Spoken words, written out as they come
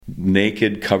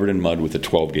naked, covered in mud with a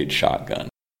 12-gauge shotgun.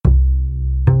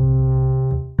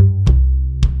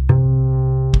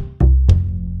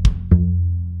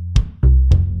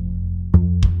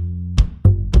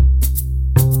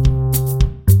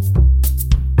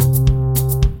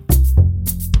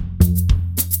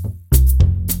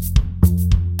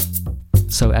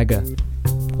 So Aga,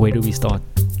 where do we start?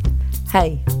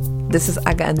 Hey, this is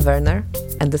Aga and Werner,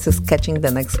 and this is Catching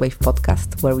the Next Wave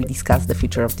podcast, where we discuss the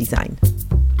future of design.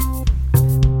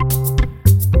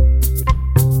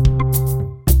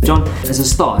 John, as a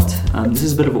start, this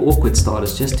is a bit of an awkward start.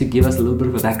 It's just to give us a little bit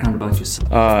of a background about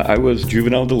yourself. I was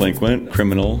juvenile delinquent,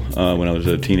 criminal, when I was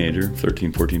a teenager,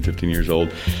 13, 14, 15 years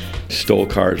old. Stole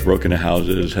cars, broke into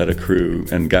houses, had a crew,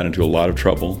 and got into a lot of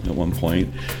trouble at one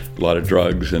point. A lot of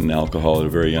drugs and alcohol at a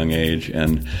very young age.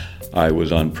 And I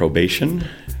was on probation,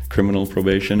 criminal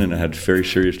probation, and I had very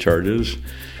serious charges.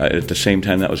 At the same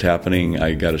time that was happening,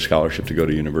 I got a scholarship to go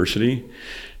to university.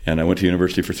 And I went to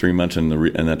university for 3 months, and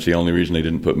that's the only reason they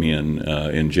didn't put me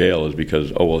in jail is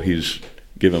because,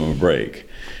 give him a break.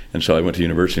 And so I went to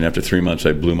university, and after 3 months,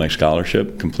 I blew my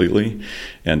scholarship completely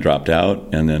and dropped out,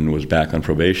 and then was back on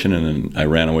probation, and then I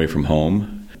ran away from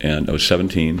home, and I was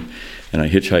 17, and I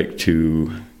hitchhiked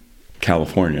to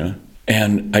California.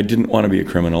 And I didn't want to be a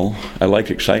criminal. I liked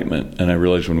excitement, and I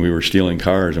realized when we were stealing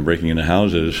cars and breaking into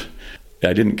houses,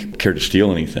 I didn't care to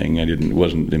steal anything. It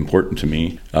wasn't important to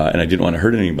me, and I didn't want to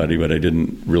hurt anybody, but I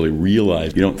didn't really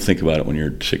realize. You don't think about it when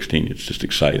you're 16. It's just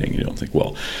exciting. You don't think,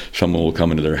 well, someone will come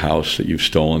into their house that you've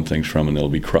stolen things from and they'll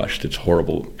be crushed. It's a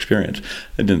horrible experience.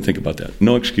 I didn't think about that.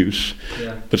 No excuse.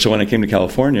 Yeah. But so when I came to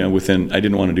California, I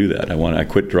didn't want to do that. I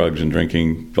quit drugs and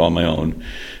drinking on my own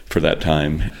for that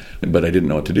time. But I didn't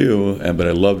know what to do, but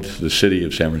I loved the city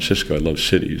of San Francisco. I loved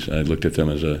cities. I looked at them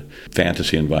as a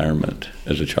fantasy environment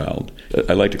as a child.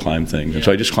 I like to climb things, and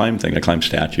so I just climbed things. I climbed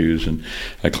statues, and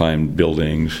I climbed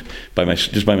buildings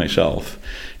just by myself.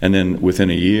 And then within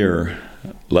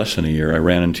less than a year, I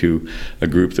ran into a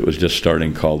group that was just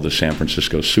starting called the San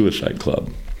Francisco Suicide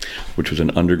Club, which was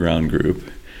an underground group.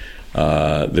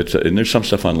 And there's some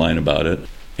stuff online about it.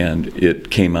 And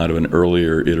it came out of an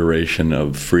earlier iteration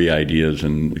of free ideas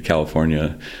in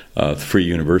California, free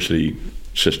university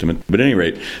system. But at any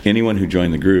rate, anyone who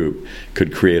joined the group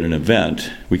could create an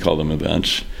event. We call them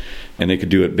events. And they could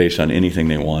do it based on anything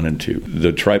they wanted to.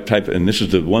 The type, and this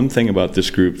is the one thing about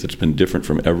this group that's been different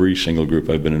from every single group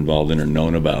I've been involved in or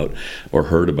known about or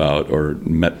heard about or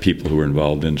met people who were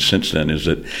involved in since then, is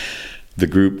that the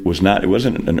group it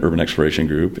wasn't an urban exploration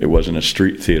group. It wasn't a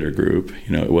street theater group.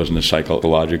 It wasn't a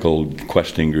psychological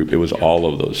questing group. It was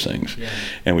all of those things. Yeah.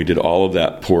 And we did all of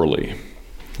that poorly,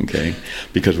 okay,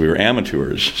 because we were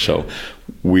amateurs. So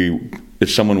if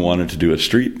someone wanted to do a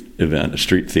street event, a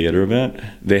street theater event,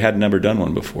 they had never done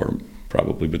one before,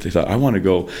 probably, but they thought, I want to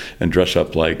go and dress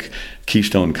up like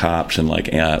Keystone Cops and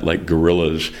like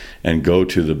gorillas and go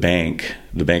to the Bank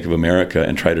of America,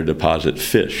 and try to deposit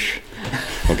fish.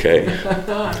 Okay,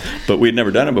 but we'd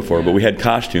never done it before. But we had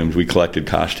costumes. We collected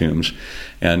costumes,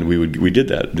 and we did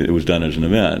that. It was done as an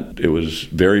event. It was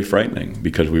very frightening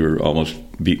because we were almost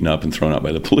beaten up and thrown out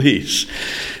by the police.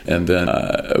 And then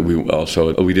we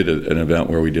did an event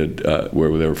where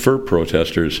where there were fur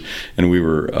protesters, and we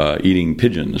were eating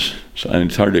pigeons. So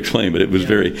it's hard to explain, but it was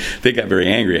they got very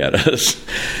angry at us.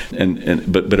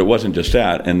 But it wasn't just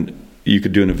that. And you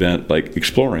could do an event like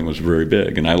exploring was very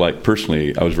big, and I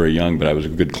was very young, but I was a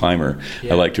good climber.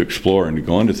 Yeah. I like to explore and to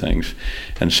go into things,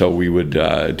 and so we would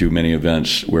do many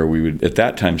events where we would. At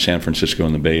that time, San Francisco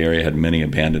and the Bay Area had many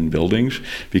abandoned buildings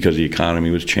because the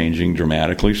economy was changing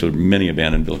dramatically. So many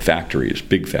abandoned factories,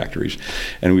 big factories,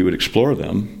 and we would explore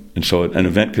them. And so an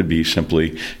event could be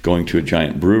simply going to a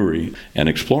giant brewery and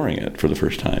exploring it for the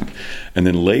first time. And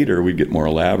then later we'd get more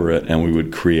elaborate, and we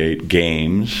would create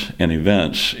games and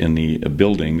events in the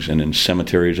buildings and in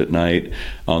cemeteries at night,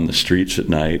 on the streets at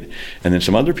night. And then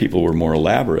some other people were more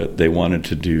elaborate. They wanted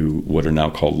to do what are now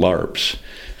called LARPs.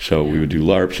 So we would do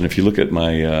LARPs, and if you look at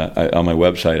on my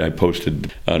website, I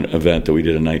posted an event that we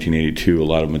did in 1982, a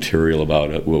lot of material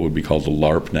about it, what would be called the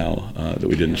LARP now, that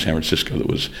we did in San Francisco. That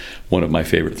was one of my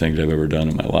favorite things I've ever done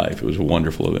in my life. It was a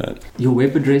wonderful event. Your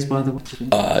web address, by the way?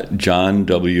 John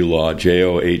W. Law,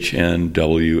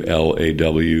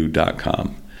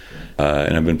 JohnWlaw.com.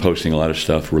 And I've been posting a lot of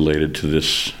stuff related to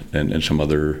this and some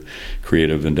other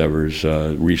creative endeavors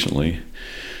recently.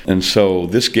 And so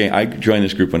I joined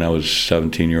this group when I was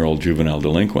 17-year-old juvenile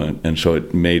delinquent, and so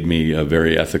it made me a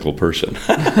very ethical person.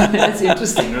 That's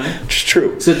interesting, right? It's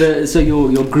true. So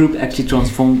your group actually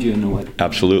transformed you in a way.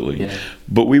 Absolutely. Yeah.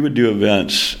 But we would do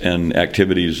events and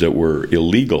activities that were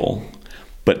illegal,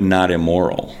 but not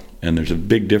immoral. And there's a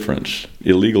big difference.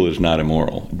 Illegal is not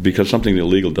immoral. Because something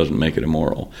illegal doesn't make it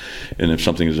immoral. And if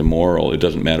something is immoral, it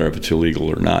doesn't matter if it's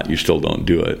illegal or not. You still don't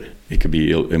do it. It could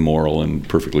be immoral and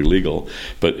perfectly legal.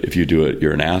 But if you do it,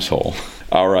 you're an asshole.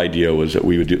 Our idea was that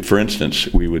we would do, for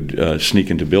instance, we would sneak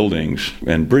into buildings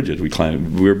and bridges. We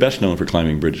were best known for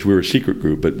climbing bridges. We were a secret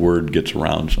group, but word gets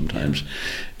around sometimes.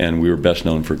 And we were best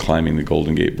known for climbing the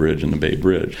Golden Gate Bridge and the Bay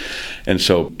Bridge. And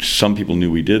so some people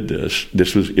knew we did this.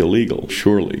 This was illegal,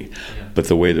 surely. Yeah. But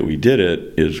the way that we did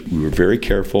it is we were very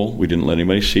careful. We didn't let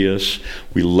anybody see us.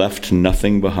 We left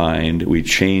nothing behind. We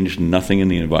changed nothing in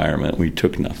the environment. We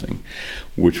took nothing,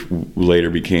 which later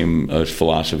became a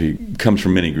philosophy. Comes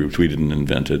from many groups. We didn't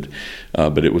invent it.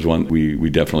 But it was one, we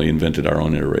definitely invented our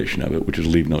own iteration of it, which is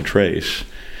leave no trace.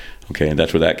 Okay, and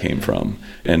that's where that came from.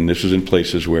 And this was in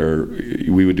places where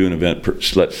we would do an event,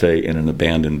 let's say in an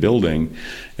abandoned building,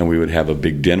 and we would have a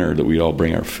big dinner that we'd all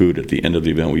bring our food. At the end of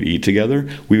the event, we'd eat together.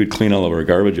 We would clean all of our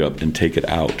garbage up and take it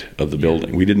out of the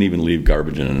building. We didn't even leave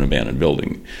garbage in an abandoned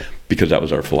building because that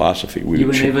was our philosophy. You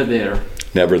were never there.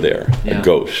 Never there, a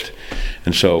ghost.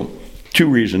 And so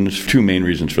two main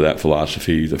reasons for that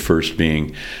philosophy. The first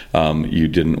being you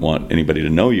didn't want anybody to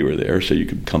know you were there so you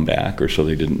could come back, or so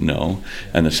they didn't know.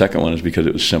 And the second one is because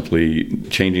it was simply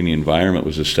changing the environment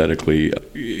was aesthetically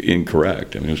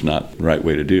incorrect. I mean, it was not the right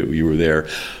way to do. You were there.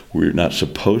 We're not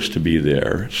supposed to be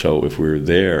there. So if we're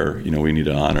there, we need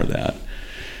to honor that.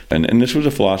 And this was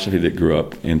a philosophy that grew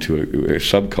up into a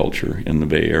subculture in the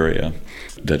Bay Area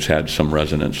that's had some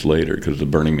resonance later, because the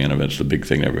Burning Man event's the big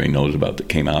thing everybody knows about that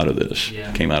came out of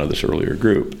this, earlier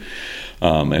group.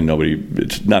 And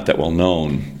it's not that well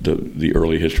known, the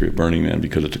early history of Burning Man,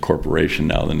 because it's a corporation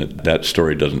now, and that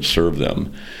story doesn't serve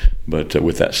them. But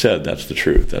with that said, that's the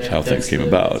truth. That's how things came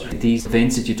about. These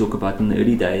events that you talk about in the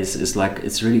early days is like,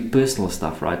 it's really personal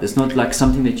stuff, right? It's not like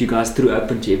something that you guys threw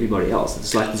open to everybody else.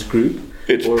 It's like this group.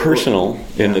 It's personal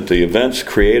in that the events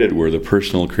created were the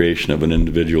personal creation of an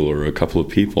individual or a couple of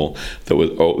people that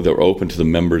were open to the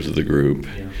members of the group,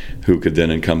 who could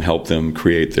then come help them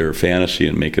create their fantasy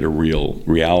and make it a real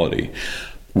reality,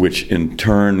 which in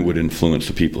turn would influence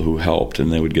the people who helped,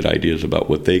 and they would get ideas about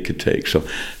what they could take. So,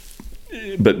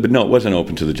 but no, it wasn't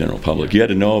open to the general public. You had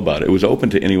to know about it. It was open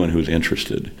to anyone who was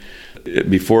interested.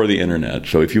 Before the internet,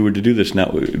 so if you were to do this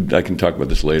now, I can talk about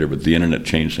this later, but the internet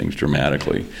changed things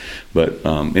dramatically, but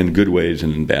in good ways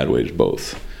and in bad ways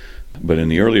both. But in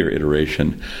the earlier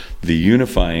iteration, the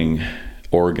unifying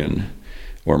organ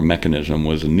or mechanism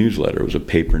was a newsletter. It was a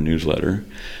paper newsletter,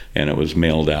 and it was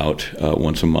mailed out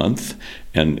once a month,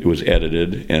 and it was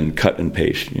edited and cut and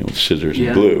paste, with scissors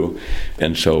and glue.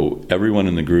 And so everyone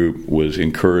in the group was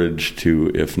encouraged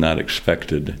to, if not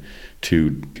expected,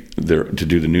 to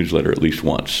do the newsletter at least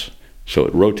once. So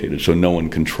it rotated. So no one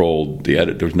controlled the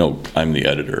edit. There was no, I'm the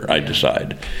editor, I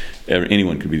decide.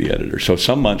 Anyone could be the editor. So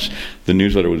some months the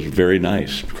newsletter was very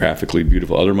nice, graphically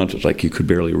beautiful. Other months it's like you could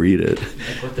barely read it.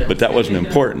 But that wasn't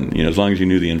important. As long as you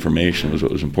knew the information was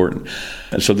what was important.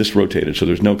 And so this rotated. So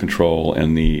there's no control.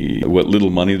 And what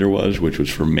little money there was, which was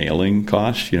for mailing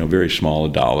costs, very small,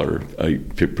 $1.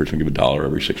 A person would give $1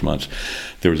 every 6 months.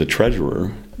 There was a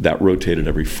treasurer that rotated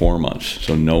every 4 months.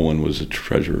 So no one was a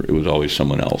treasurer. It was always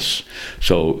someone else.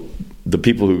 So the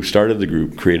people who started the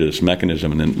group created this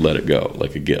mechanism and then let it go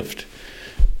like a gift,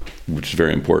 which is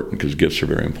very important because gifts are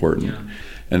very important. Yeah.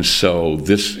 And so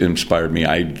this inspired me.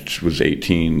 I was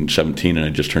 17, and I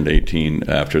just turned 18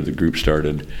 after the group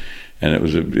started, and it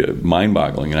was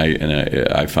mind-boggling.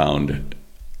 And I found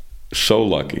so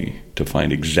lucky to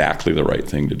find exactly the right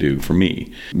thing to do for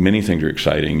me. Many things are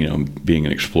exciting, being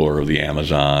an explorer of the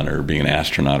Amazon or being an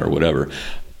astronaut or whatever.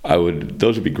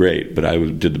 Those would be great, but I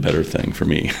did the better thing for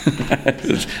me.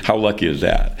 How lucky is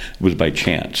that? It was by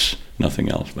chance, nothing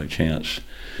else, by chance.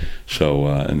 So,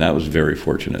 and that was very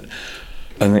fortunate.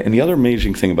 And the other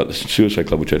amazing thing about the Suicide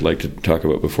Club, which I'd like to talk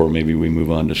about before maybe we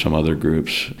move on to some other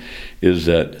groups, is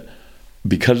that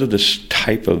because of this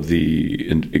type of the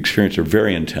experience, they're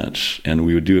very intense, and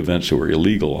we would do events that were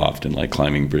illegal often, like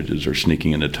climbing bridges or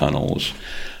sneaking into tunnels.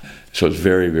 So it's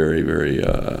very, very, very,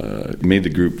 made the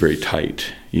group very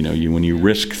tight. When you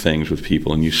risk things with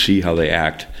people and you see how they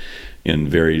act in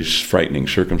very frightening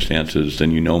circumstances, then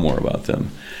you know more about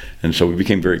them. And so we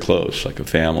became very close, like a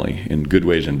family, in good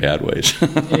ways and bad ways.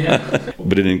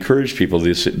 But it encouraged people,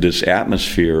 this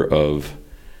atmosphere of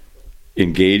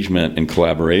engagement and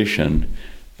collaboration.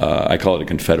 I call it a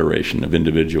confederation of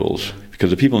individuals, because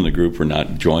the people in the group were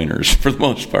not joiners for the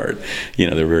most part.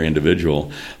 They're very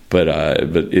individual. But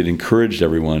it encouraged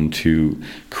everyone to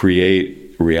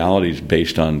create realities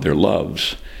based on their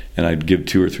loves And I'd give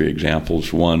 2 or 3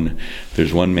 examples. One,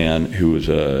 there's one man who was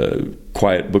a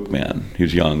quiet bookman. He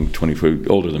was young, 24,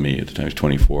 older than me at the time. He was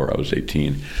 24. I was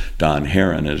 18. Don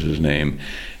Heron is his name.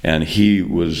 And he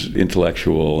was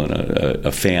intellectual and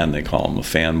a fan, they call him, a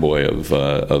fanboy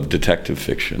of detective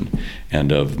fiction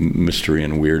and of mystery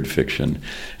and weird fiction.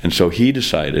 And so he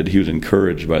decided, he was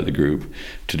encouraged by the group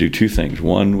to do 2 things.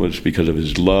 One was because of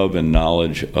his love and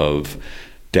knowledge of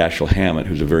Dashiell Hammett,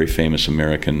 who's a very famous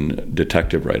American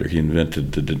detective writer. He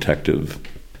invented the detective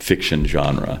fiction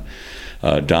genre.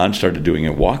 Don started doing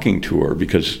a walking tour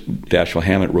because Dashiell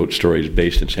Hammett wrote stories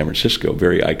based in San Francisco,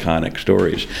 very iconic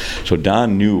stories. So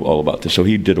Don knew all about this. So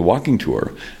he did a walking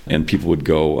tour, and people would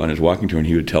go on his walking tour, and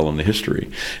he would tell them the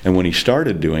history. And when he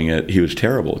started doing it, he was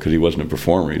terrible because he wasn't a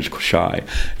performer. He was shy.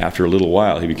 After a little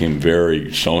while, he became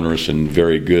very sonorous and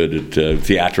very good at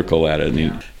theatrical at it.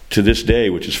 And to this day,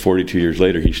 which is 42 years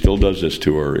later, he still does this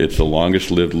tour. It's the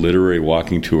longest-lived literary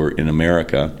walking tour in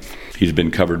America. He's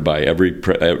been covered by every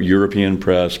European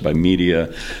press, by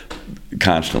media,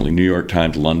 constantly. New York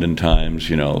Times, London Times,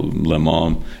 Le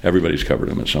Monde. Everybody's covered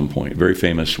him at some point. Very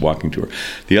famous walking tour.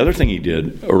 The other thing he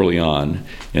did early on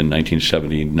in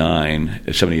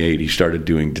 78, he started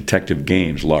doing detective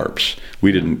games, LARPs.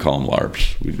 We didn't call them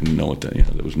LARPs. We didn't know what that.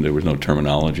 There was no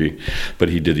terminology, but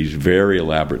he did these very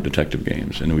elaborate detective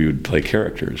games, and we would play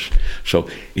characters. So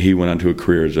he went on to a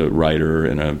career as a writer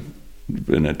and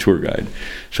a tour guide.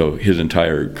 So his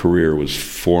entire career was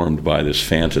formed by this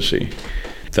fantasy.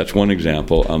 That's one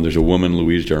example. There's a woman,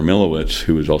 Louise Jarmilowicz,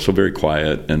 who is also very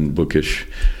quiet and bookish,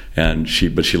 but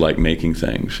she liked making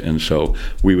things. And so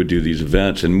we would do these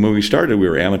events. And when we started, we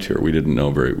were amateur. We didn't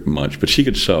know very much. But she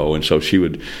could sew, and so she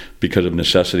would, because of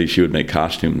necessity, she would make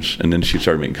costumes. And then she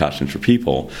started making costumes for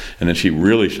people. And then she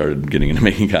really started getting into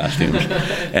making costumes.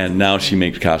 And now she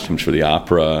makes costumes for the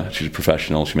opera. She's a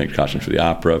professional. She makes costumes for the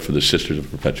opera, for the Sisters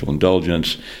of Perpetual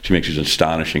Indulgence. She makes these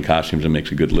astonishing costumes and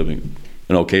makes a good living,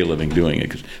 an okay living doing it,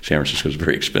 because San Francisco is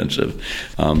very expensive.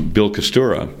 Bill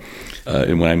Kostura,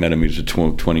 and when I met him, he was a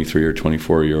 23 or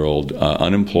 24-year-old,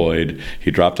 unemployed.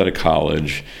 He dropped out of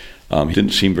college. He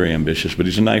didn't seem very ambitious, but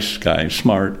he's a nice guy,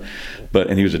 smart.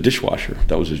 And he was a dishwasher.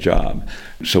 That was his job.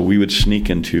 So we would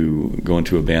go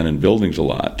into abandoned buildings a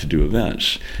lot to do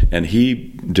events. And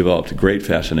he developed a great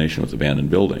fascination with abandoned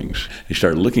buildings. He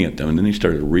started looking at them, and then he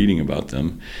started reading about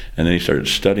them, and then he started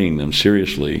studying them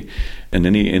seriously. And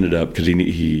then he ended up, because he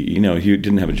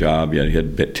didn't have a job yet. He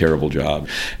had a terrible job.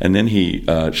 And then he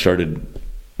started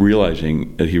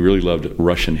realizing that he really loved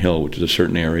Russian Hill, which is a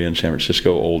certain area in San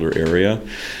Francisco, older area.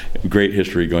 Great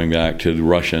history going back to the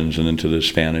Russians and then to the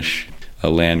Spanish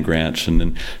land grants. And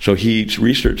then, so he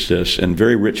researched this, and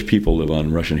very rich people live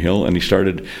on Russian Hill, and he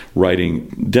started writing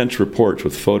dense reports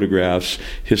with photographs,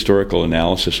 historical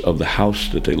analysis of the house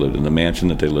that they lived in, the mansion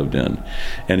that they lived in.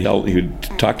 And he would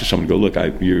talk to someone and go, look,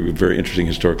 you're a very interesting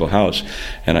historical house,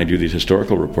 and I do these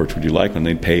historical reports. Would you like one?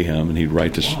 They'd pay him, and he'd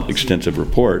write this extensive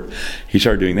report. He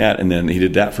started doing that, and then he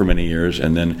did that for many years,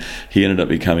 and then he ended up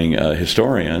becoming a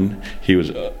historian. He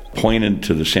was appointed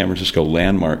to the San Francisco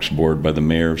Landmarks Board by the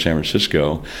mayor of San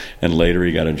Francisco, and later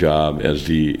he got a job as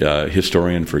the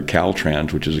historian for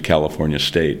Caltrans, which is a California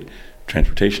state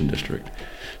transportation district.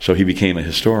 So he became a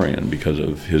historian because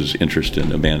of his interest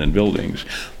in abandoned buildings.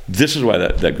 This is why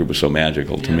that group was so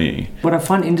magical to me. What I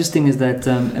find interesting is that,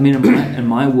 in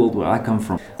my world where I come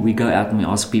from, we go out and we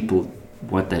ask people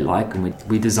what they like, and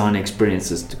we design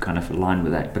experiences to kind of align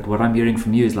with that. But what I'm hearing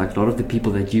from you is like a lot of the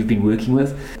people that you've been working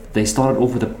with, they started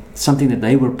off with something that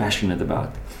they were passionate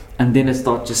about, and then it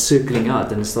starts just circling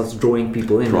out and it starts drawing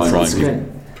people in. Drawing people.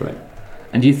 Right.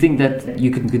 And do you think that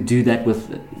you could do that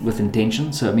with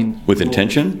intention? So with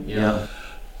intention? Yeah.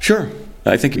 Sure,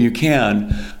 I think you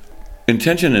can.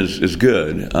 Intention is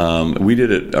good. We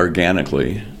did it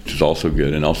organically, which is also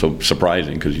good and also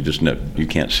surprising because you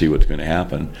can't see what's going to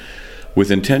happen. With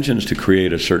intentions to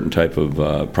create a certain type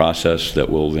of process that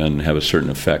will then have a certain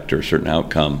effect or a certain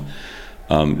outcome,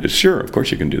 sure, of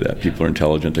course you can do that. People are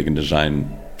intelligent, they can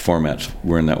design formats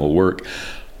wherein that will work.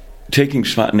 Taking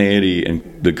spontaneity and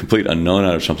the complete unknown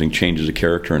out of something changes a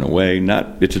character in a way.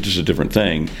 It's just a different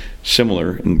thing,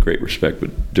 similar in great respect,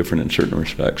 but different in certain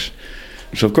respects.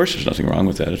 So of course there's nothing wrong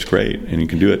with that. It's great, and you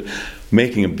can do it.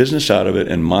 Making a business out of it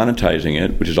and monetizing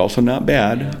it, which is also not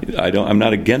bad. I'm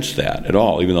not against that at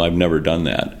all, even though I've never done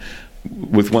that.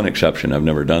 With one exception, I've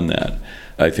never done that.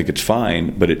 I think it's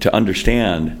fine, but to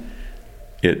understand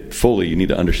it fully, you need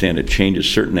to understand it changes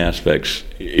certain aspects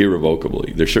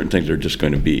irrevocably. There's certain things that are just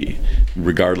going to be,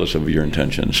 regardless of your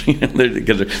intentions.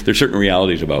 Because there's certain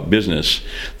realities about business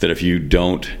that if you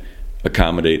don't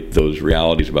accommodate those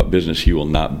realities about business, you will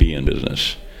not be in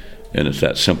business. And it's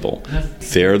that simple.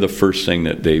 They're the first thing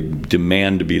that they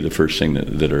demand to be the first thing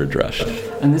that are addressed.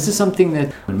 And this is something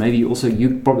that maybe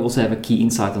you probably also have a key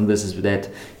insight on this, is that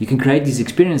you can create these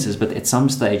experiences, but at some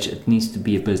stage it needs to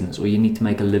be a business, or you need to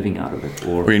make a living out of it.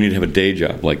 Or you need to have a day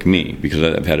job like me, because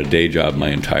I've had a day job my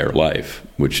entire life,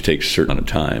 which takes a certain amount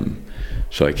of time.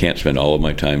 So I can't spend all of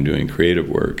my time doing creative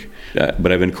work.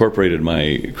 But I've incorporated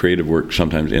my creative work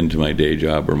sometimes into my day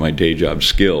job, or my day job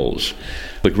skills,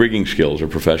 like rigging skills or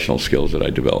professional skills that I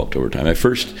developed over time. I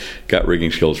first got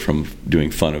rigging skills from doing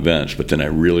fun events, but then I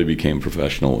really became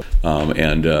professional.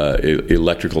 And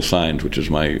electrical signs, which is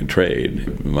my trade.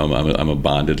 I'm a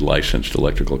bonded, licensed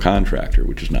electrical contractor,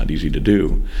 which is not easy to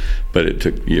do, but it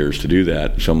took years to do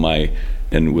that.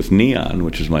 And with neon,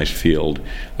 which is my field,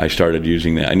 I started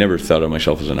using that. I never thought of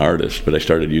myself as an artist, but I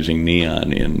started using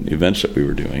neon in events that we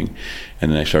were doing.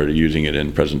 And then I started using it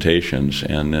in presentations.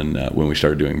 And then when we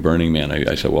started doing Burning Man,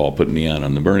 I said, well, I'll put neon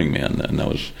on the Burning Man. And that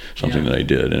was something that I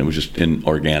did. And it was just an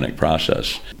organic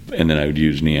process. And then I would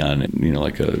use neon,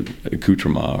 like a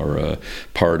accoutrement or a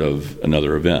part of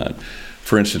another event.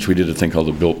 For instance, we did a thing called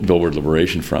the Billboard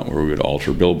Liberation Front, where we would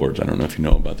alter billboards. I don't know if you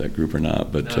know about that group or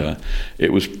not, but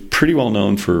it was pretty well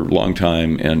known for a long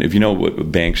time. And if you know what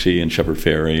Banksy and Shepard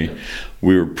Fairey,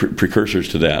 we were precursors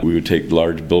to that. We would take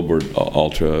large billboard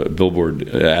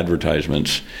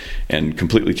advertisements and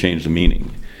completely change the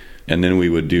meaning. And then we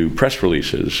would do press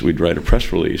releases. We'd write a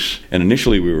press release. And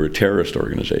initially we were a terrorist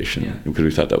organization because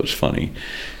we thought that was funny.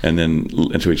 And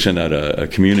so we'd send out a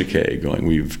communique going,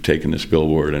 we've taken this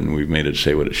billboard and we've made it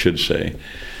say what it should say.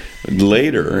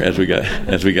 Later, as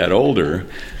we got older,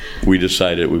 we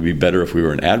decided it would be better if we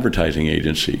were an advertising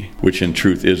agency, which in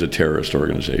truth is a terrorist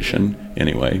organization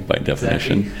anyway, by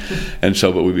definition. Exactly. And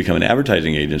so, but we become an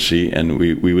advertising agency, and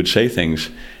we would say things.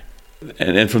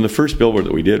 And from the first billboard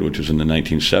that we did, which was in the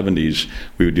 1970s,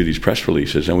 we would do these press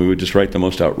releases, and we would just write the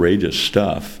most outrageous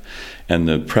stuff, and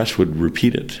the press would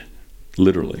repeat it,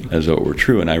 literally, as though it were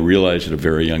true. And I realized at a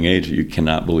very young age that you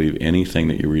cannot believe anything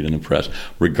that you read in the press,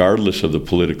 regardless of the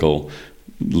political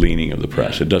leaning of the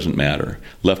press. It doesn't matter.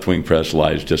 Left-wing press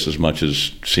lies just as much as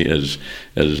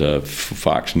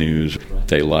Fox News.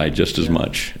 They lie just as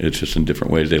much. It's just in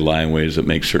different ways. They lie in ways that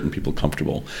make certain people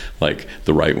comfortable. Like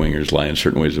the right-wingers lie in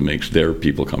certain ways that makes their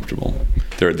people comfortable.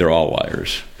 They're all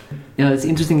liars. It's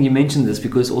interesting you mentioned this,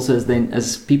 because also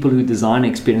as people who design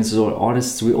experiences or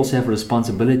artists, we also have a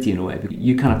responsibility in a way.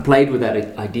 You kind of played with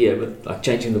that idea, with like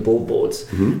changing the billboards,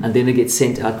 and then it gets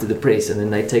sent out to the press, and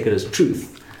then they take it as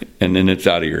truth. And then it's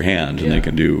out of your hands, and they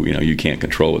can do, you can't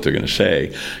control what they're going to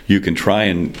say. You can try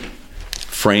and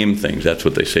frame things. That's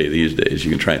what they say these days.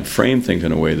 You can try and frame things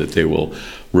in a way that they will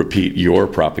repeat your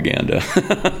propaganda.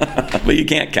 But you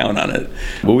can't count on it.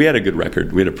 But we had a good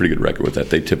record. We had a pretty good record with that.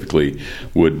 They typically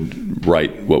would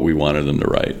write what we wanted them to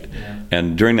write. Yeah.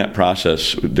 And during that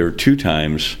process, there were 2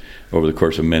 times over the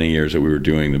course of many years that we were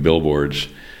doing the billboards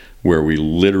where we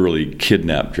literally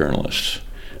kidnapped journalists.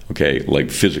 Okay, like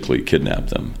physically kidnap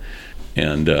them.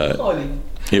 And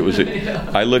it was.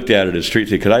 I looked at it as street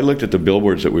theater, because I looked at the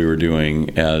billboards that we were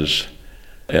doing as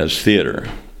theater,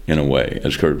 in a way,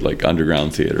 as sort of like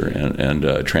underground theater and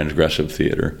transgressive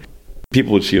theater.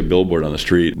 People would see a billboard on the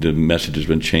street, the message has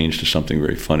been changed to something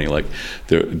very funny. Like,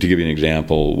 to give you an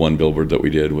example, one billboard that we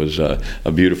did was a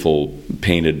beautiful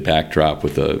painted backdrop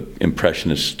with an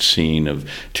impressionist scene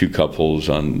of 2 couples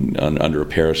under a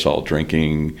parasol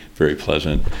drinking, very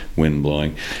pleasant, wind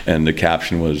blowing. And the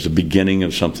caption was, "The beginning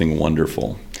of something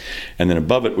wonderful." And then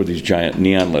above it were these giant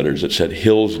neon letters that said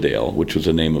Hillsdale, which was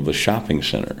the name of a shopping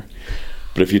center.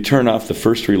 But if you turn off the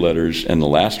first 3 letters and the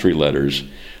last 3 letters,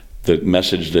 the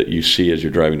message that you see as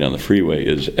you're driving down the freeway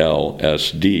is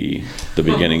LSD, the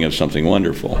beginning of something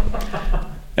wonderful.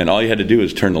 And all you had to do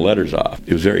is turn the letters off.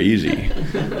 It was very easy,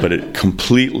 but it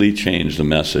completely changed the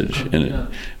message, and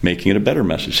making it a better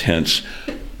message. Hence,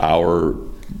 our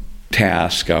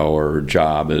task, our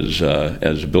job as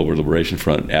a Billboard Liberation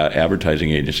Front advertising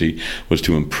agency was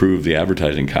to improve the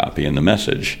advertising copy and the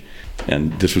message.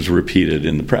 And this was repeated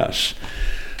in the press.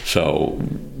 So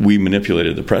we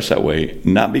manipulated the press that way,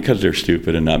 not because they're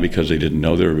stupid and not because they didn't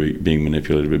know they were being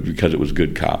manipulated, but because it was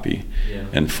good copy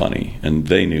and funny. And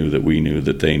they knew that we knew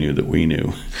that they knew that we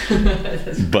knew.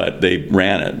 But they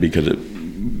ran it because it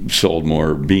sold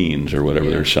more beans or whatever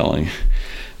they're selling.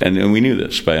 And we knew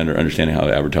this by understanding how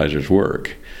advertisers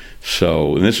work.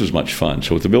 So, and this was much fun.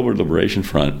 So with the Billboard Liberation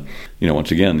Front,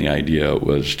 once again, the idea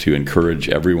was to encourage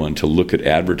everyone to look at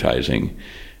advertising,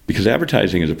 because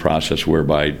advertising is a process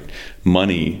whereby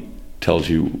money tells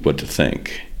you what to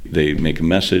think. They make a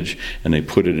message and they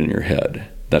put it in your head.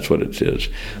 That's what it is.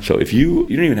 So if you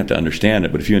don't even have to understand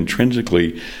it, but if you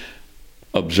intrinsically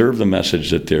observe the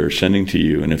message that they're sending to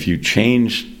you, and if you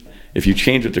change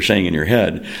what they're saying in your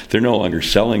head, they're no longer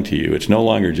selling to you. It's no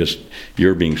longer just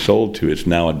you're being sold to. It's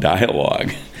now a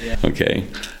dialogue. Yeah. Okay?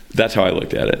 That's how I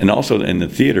looked at it. And also in the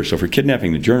theater, so for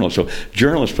kidnapping the journalists, so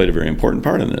journalists played a very important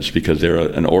part in this because they're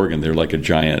an organ. They're like a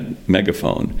giant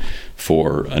megaphone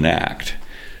for an act.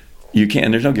 You can't,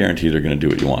 and there's no guarantee they're going to do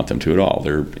what you want them to at all.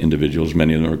 They're individuals.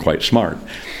 Many of them are quite smart.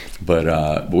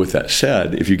 But with that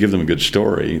said, if you give them a good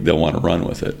story, they'll want to run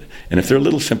with it. And if they're a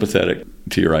little sympathetic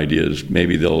to your ideas,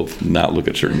 maybe they'll not look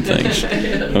at certain things.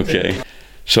 Okay.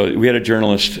 So we had a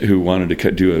journalist who wanted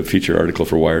to do a feature article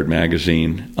for Wired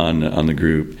magazine on the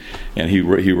group, and he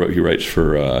writes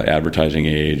for Advertising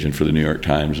Age and for the New York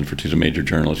Times, and he's a major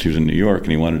journalist. He was in New York,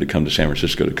 and he wanted to come to San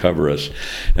Francisco to cover us.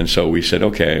 And so we said,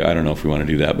 okay, I don't know if we want to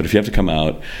do that, but if you have to come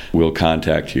out, we'll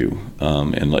contact you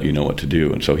and let you know what to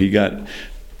do. And so he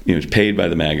was paid by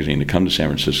the magazine to come to San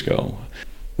Francisco.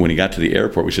 When he got to the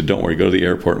airport, we said, don't worry, go to the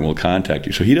airport and we'll contact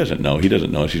you. So he doesn't know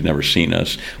us. He's never seen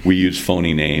us. We use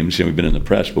phony names. We've been in the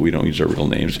press, but we don't use our real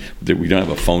names. We don't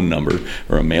have a phone number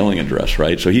or a mailing address,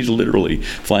 right? So he's literally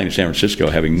flying to San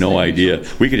Francisco having no idea.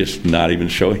 We could just not even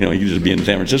show, he could just be in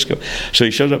San Francisco. So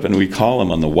he shows up and we call him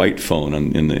on the white phone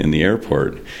in the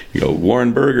airport. You go,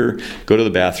 Warren Berger, go to the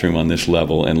bathroom on this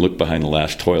level and look behind the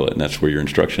last toilet, and that's where your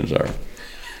instructions are.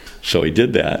 So he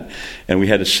did that, and we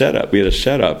had a setup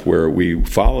where we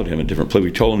followed him at different places.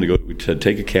 We told him to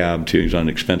take a cab to, he's on an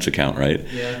expense account, right?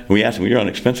 Yeah. And we asked him, you're on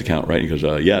an expense account, right? He goes,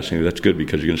 yes. And that's good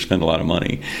because you're going to spend a lot of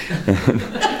money.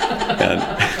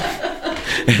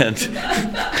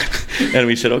 And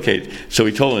we said, okay. So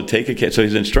we told him to take a cab. So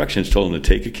his instructions told him to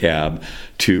take a cab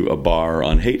to a bar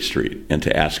on Haight Street and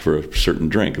to ask for a certain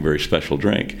drink, a very special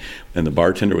drink. And the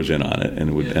bartender was in on it.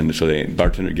 And so the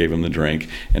bartender gave him the drink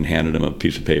and handed him a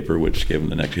piece of paper, which gave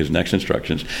him his next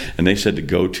instructions. And they said to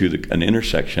go to an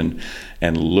intersection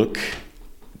and look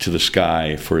to the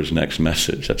sky for his next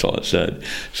message. That's all it said.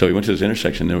 So he went to this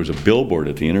intersection. There was a billboard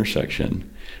at the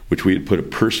intersection, which we had put a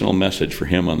personal message for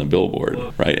him on the billboard,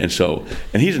 right? And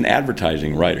he's an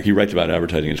advertising writer. He writes about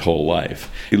advertising his whole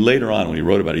life. Later on, when he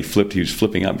wrote about it, he was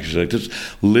flipping out because this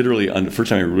literally, first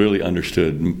time I really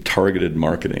understood targeted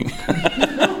marketing.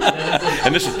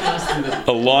 And this is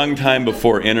a long time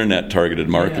before internet targeted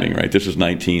marketing, right? This is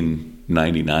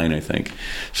 1999, I think.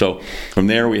 So from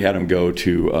there, we had him go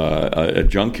to a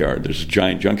junkyard. There's a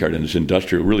giant junkyard in this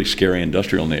really scary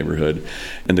industrial neighborhood.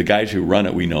 And the guys who run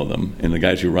it, we know them. And the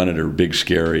guys who run it are big,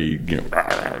 scary,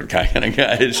 kind of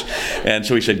guys. And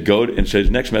so he said, so his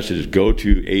next message is go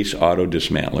to Ace Auto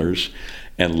Dismantlers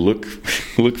and look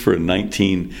for a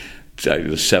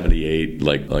 1978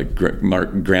 like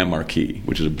Grand Marquis,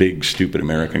 which is a big, stupid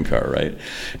American car, right?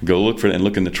 Go look for it and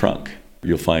look in the trunk.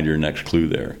 You'll find your next clue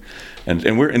there.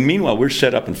 And meanwhile we're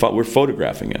set up and we're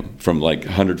photographing him from like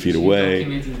 100 feet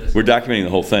away. We're documenting the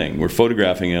whole thing. We're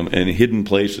photographing him in hidden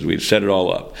places. We set it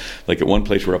all up. Like at one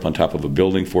place we're up on top of a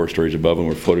building 4 stories above, and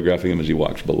we're photographing him as he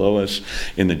walks below us.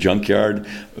 In the junkyard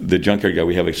guy,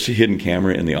 we have a hidden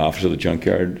camera in the office of the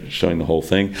junkyard showing the whole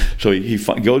thing. So he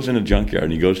goes in the junkyard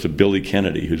and he goes to Billy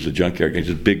Kennedy, who's the junkyard guy.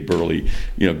 He's a big, burly,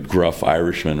 gruff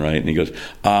Irishman, right? And he goes, "Do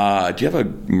you have a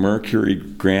Mercury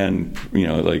Grand,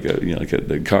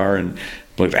 the car?" And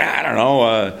like, I don't know,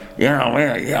 oh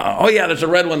yeah, there's a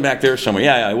red one back there somewhere.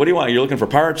 Yeah, what do you want? You're looking for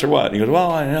parts or what? And he goes,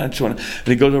 well, I just want to. And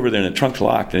he goes over there and the trunk's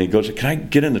locked, and he goes, can I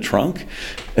get in the trunk?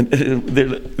 And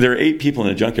there are 8 people in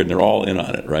the junkyard, and they're all in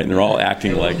on it, right? And they're all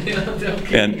acting like,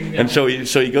 and so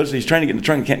he goes, he's trying to get in the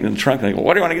trunk, he can't get in the trunk, and I go,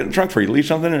 what do you want to get in the trunk for? You leave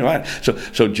something in it?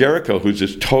 So Jericho, who's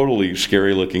this totally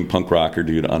scary-looking punk rocker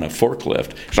dude on a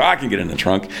forklift, so I can get in the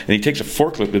trunk, and he takes a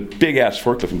forklift, a big-ass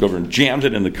forklift, and goes over and jams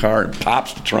it in the car and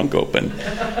pops the trunk open.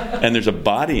 And there's a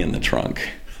body in the trunk.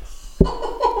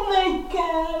 Oh my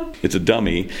God! It's a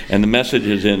dummy, and the message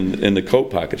is in the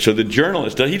coat pocket. So the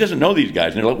journalist, he doesn't know these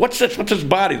guys, and they're like, "What's this? What's this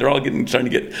body?" They're all starting to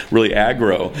get really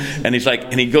aggro, and he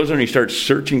goes over and he starts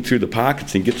searching through the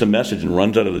pockets and gets a message and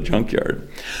runs out of the junkyard.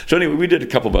 So anyway, we did a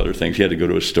couple of other things. He had to go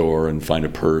to a store and find a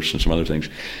purse and some other things,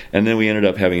 and then we ended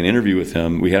up having an interview with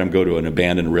him. We had him go to an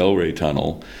abandoned railway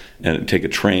tunnel and take a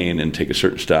train and take a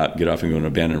certain stop, get off and go to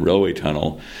an abandoned railway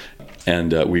tunnel.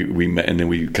 And we met, and then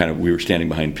we were standing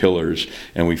behind pillars,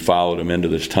 and we followed him into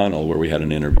this tunnel where we had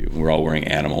an interview. We were all wearing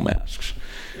animal masks.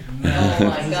 Oh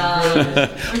my God!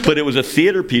 But it was a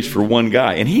theater piece for one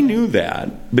guy, and he knew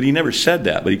that, but he never said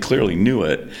that. But he clearly knew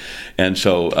it, and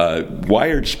so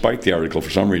Wired spiked the article for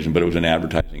some reason, but it was an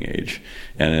Advertising Age,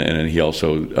 and he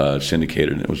also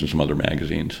syndicated it. It was in some other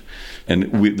magazines.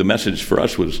 And the message for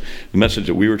us was, the message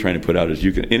that we were trying to put out is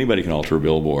anybody can alter a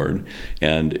billboard,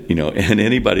 and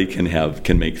anybody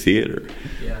can make theater.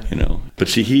 Yeah. But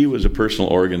see, he was a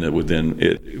personal organ that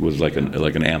it was like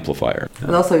an amplifier.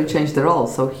 And also you changed the role,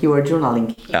 so you were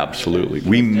journaling. Absolutely.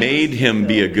 We made him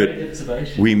be a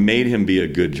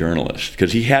good journalist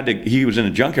because he was in a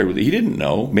junkyard. He didn't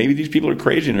know. Maybe these people are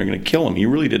crazy and they're going to kill him. He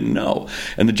really didn't know.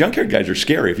 And the junkyard guys are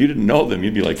scary. If you didn't know them,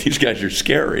 you'd be like, these guys are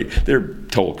scary. They're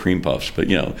total cream puffs, but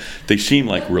they seem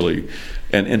like really.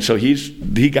 And so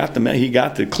he got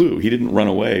the clue. He didn't run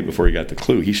away before he got the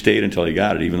clue. He stayed until he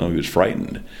got it, even though he was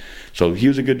frightened. So he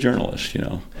was a good journalist,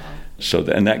 So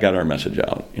and that got our message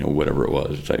out, whatever it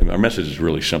was. It's like, our message is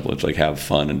really simple. It's like, have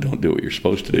fun and don't do what you're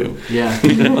supposed to do. Yeah.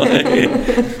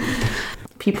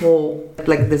 People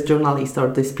like this journalist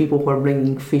or these people who are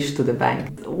bringing fish to the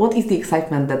bank. What is the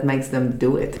excitement that makes them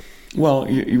do it? Well,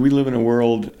 we live in a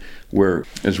world where,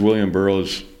 as William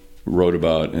Burroughs wrote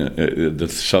about, the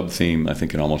sub-theme, I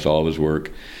think, in almost all of his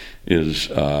work, is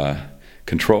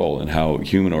control, and how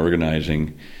human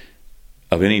organizing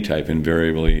of any type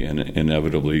invariably and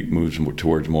inevitably moves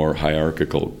towards more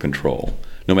hierarchical control,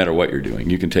 no matter what you're doing.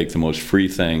 You can take the most free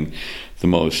thing, the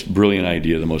most brilliant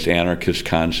idea, the most anarchist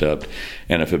concept,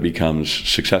 and if it becomes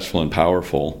successful and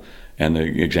powerful, and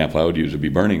the example I would use would be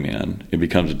Burning Man, it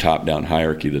becomes a top-down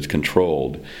hierarchy that's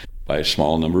controlled by a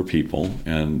small number of people,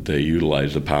 and they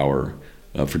utilize the power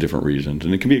for different reasons.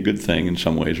 And it can be a good thing in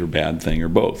some ways or a bad thing or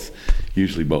both.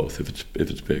 Usually both if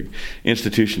it's big.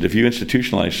 Institutions, if you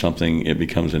institutionalize something, it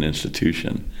becomes an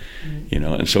institution.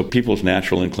 And so people's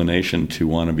natural inclination to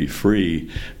want to be free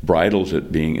bridles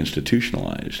it being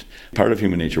institutionalized. Part of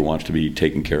human nature wants to be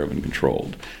taken care of and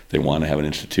controlled. They want to have an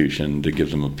institution that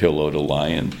gives them a pillow to lie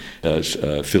in,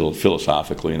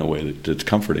 philosophically in a way that's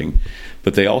comforting.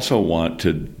 But they also want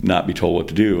to not be told what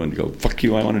to do and go, fuck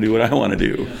you, I want to do what I want to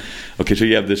do. Okay, so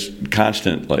you have this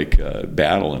constant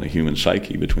battle in a human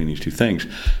psyche between these two things.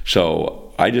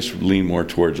 So I just lean more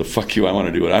towards a fuck you, I want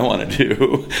to do what I want to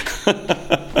do,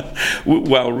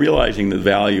 while realizing the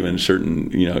value in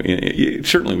certain,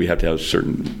 certainly we have to have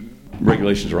certain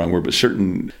regulations, the wrong word, but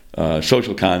certain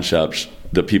social concepts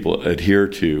that people adhere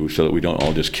to so that we don't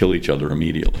all just kill each other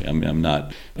immediately. I mean, I'm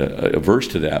not averse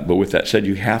to that, but with that said,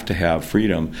 you have to have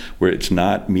freedom where it's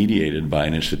not mediated by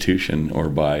an institution or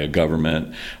by a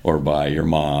government or by your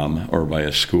mom or by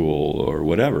a school or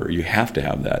whatever. You have to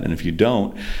have that, and if you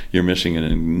don't, you're missing an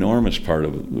enormous part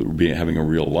of having a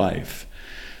real life.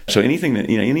 So anything that,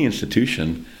 any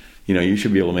institution, you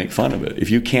should be able to make fun of it. If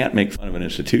you can't make fun of an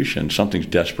institution, something's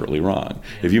desperately wrong.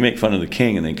 If you make fun of the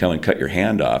king and they come and cut your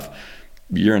hand off,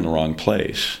 you're in the wrong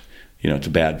place. It's a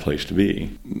bad place to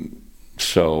be.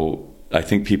 So I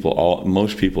think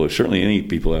most people, certainly any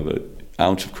people have an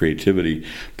ounce of creativity.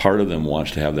 Part of them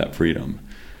wants to have that freedom.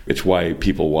 It's why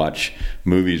people watch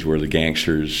movies where the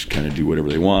gangsters kind of do whatever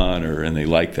they want, and they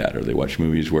like that, or they watch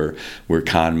movies where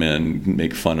con men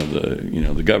make fun of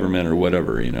the government or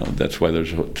whatever. That's why they're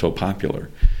so popular,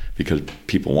 because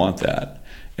people want that.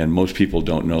 And most people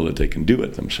don't know that they can do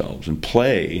it themselves. And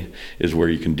play is where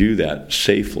you can do that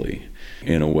safely,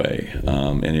 in a way.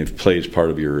 And if play is part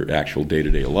of your actual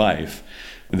day-to-day life,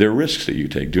 there are risks that you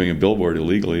take. Doing a billboard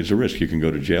illegally is a risk. You can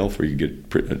go to jail for it. You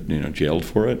get jailed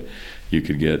for it. You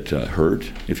could get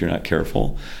hurt if you're not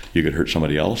careful. You could hurt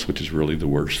somebody else, which is really the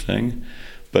worst thing.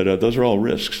 But those are all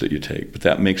risks that you take. But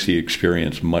that makes the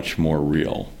experience much more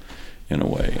real, in a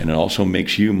way. And it also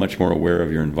makes you much more aware of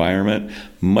your environment,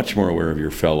 much more aware of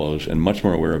your fellows, and much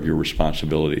more aware of your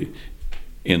responsibility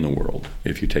in the world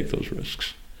if you take those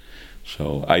risks.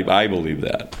 So I believe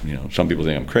that. Some people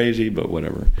think I'm crazy, but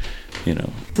whatever.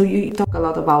 So you talk a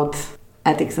lot about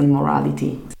ethics and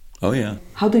morality. Oh, yeah.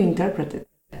 How do you interpret it?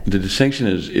 The distinction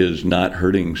is not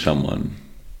hurting someone.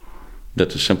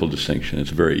 That's a simple distinction.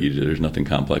 It's very easy. There's nothing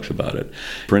complex about it.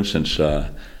 For instance,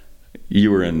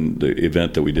 you were in the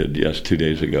event that we did 2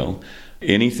 days ago.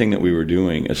 Anything that we were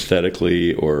doing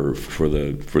aesthetically or for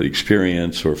the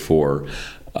experience or for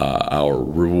our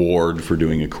reward for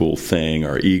doing a cool thing,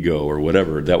 our ego or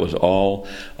whatever, that was all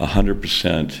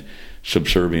 100%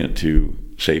 subservient to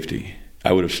safety.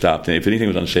 I would have stopped it. If anything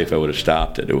was unsafe, I would have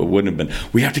stopped it. It wouldn't have been,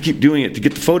 we have to keep doing it to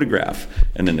get the photograph.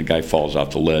 And then the guy falls off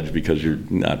the ledge because you're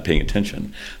not paying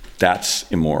attention. That's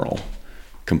immoral.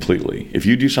 Completely. If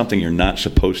you do something you're not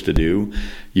supposed to do,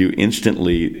 you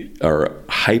instantly are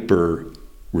hyper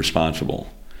responsible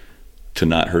to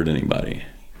not hurt anybody.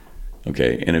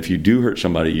 Okay? And if you do hurt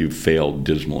somebody, you've failed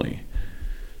dismally.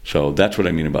 So that's what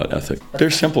I mean about ethics.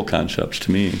 They're simple concepts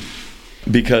to me.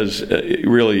 Because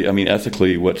really,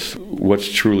 ethically,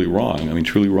 what's truly wrong?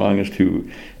 Truly wrong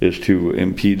is to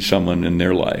impede someone in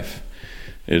their life,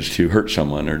 is to hurt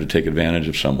someone or to take advantage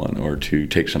of someone or to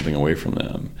take something away from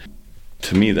them.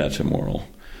 To me, that's immoral.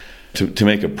 to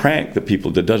make a prank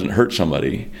that doesn't hurt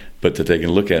somebody, but that they can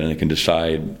look at it and they can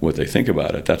decide what they think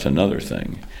about it, that's another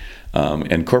thing.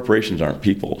 And corporations aren't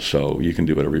people, so you can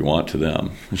do whatever you want to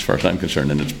them, as far as I'm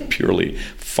concerned, and it's purely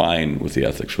fine with the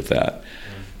ethics with that.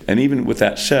 And even with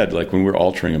that said, like when we're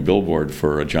altering a billboard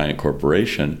for a giant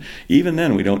corporation, even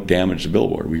then we don't damage the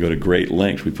billboard. We go to great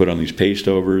lengths. We put on these paste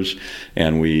overs,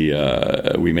 and we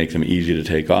make them easy to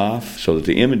take off so that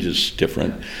the image is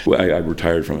different. I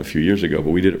retired from it a few years ago,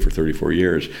 but we did it for 34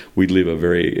 years. We'd leave a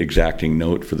very exacting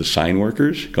note for the sign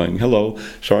workers, going, "Hello,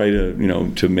 sorry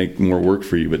to make more work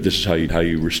for you, but this is how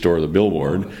you restore the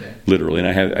billboard," literally. And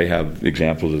I have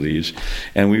examples of these,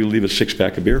 and we would leave a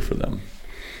 6-pack of beer for them,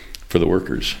 for the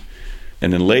workers.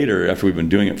 And then later, after we've been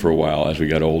doing it for a while, as we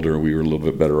got older, we were a little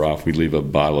bit better off. We'd leave a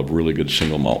bottle of really good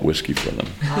single malt whiskey for them.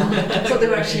 So they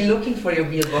were actually looking for your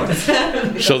billboards.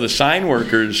 So the sign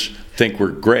workers think we're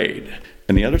great.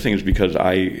 And the other thing is because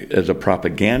as a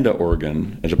propaganda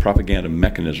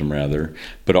mechanism rather,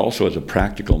 but also as a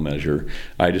practical measure,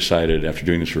 I decided after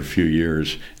doing this for a few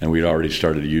years, and we'd already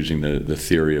started using the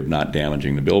theory of not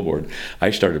damaging the billboard,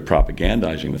 I started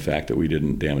propagandizing the fact that we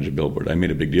didn't damage a billboard. I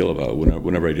made a big deal about it.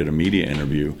 Whenever I did a media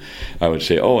interview, I would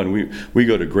say, and we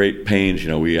go to great pains,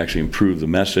 we actually improve the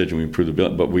message and we improve the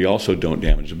bill, but we also don't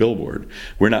damage the billboard.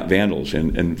 We're not vandals,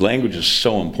 and language is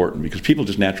so important because people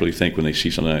just naturally think when they see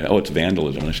something like, it's vandalism.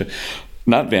 And I said,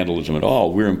 not vandalism at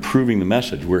all. We're improving the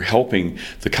message. We're helping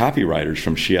the copywriters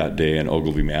from Chiat Day and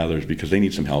Ogilvy Mathers because they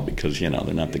need some help because, they're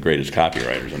not the greatest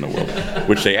copywriters in the world,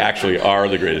 which they actually are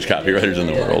the greatest copywriters in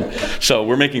the world. So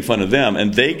we're making fun of them,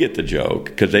 and they get the joke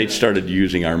because they started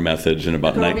using our methods in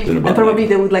about... Probably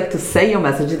they would like to say your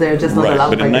message. They're just not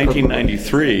allowed. But in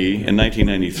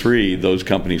 1993, those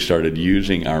companies started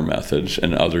using our methods,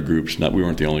 and other groups, we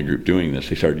weren't the only group doing this,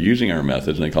 they started using our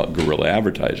methods, and they call it guerrilla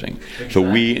advertising. So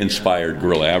we inspired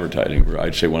guerrilla advertising.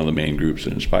 I'd say one of the main groups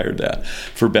that inspired that,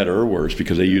 for better or worse,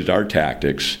 because they used our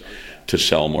tactics to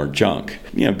sell more junk.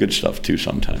 Good stuff too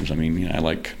sometimes. I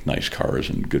like nice cars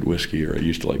and good whiskey, or I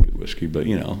used to like good whiskey, but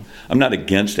I'm not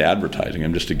against advertising.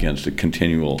 I'm just against the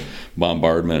continual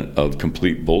bombardment of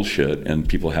complete bullshit and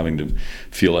people having to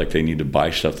feel like they need to buy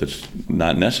stuff that's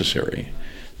not necessary.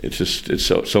 It's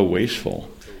so wasteful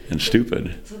and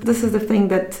stupid. This is the thing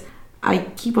that I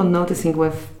keep on noticing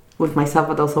with myself,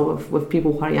 but also with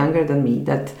people who are younger than me,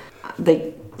 that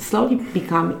they slowly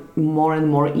become more and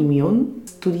more immune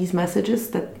to these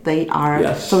messages that they are.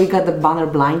 Yes. So we got the banner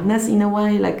blindness in a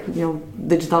way, like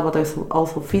digital, but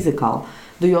also physical.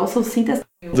 Do you also see this?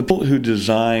 The people who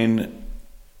design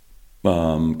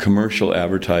commercial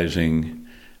advertising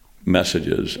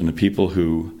messages and the people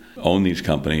who own these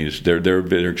companies,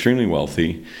 they're extremely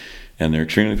wealthy. And they're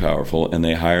extremely powerful, and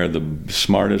they hire the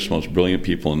smartest, most brilliant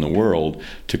people in the world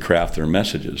to craft their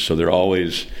messages. So they're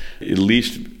always at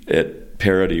least at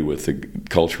parity with the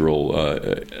cultural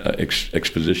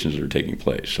expositions that are taking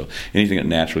place. So anything that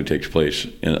naturally takes place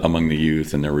among the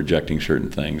youth, and they're rejecting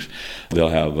certain things, they'll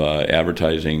have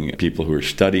advertising people who are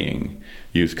studying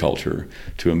youth culture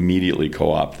to immediately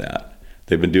co-opt that.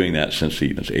 They've been doing that since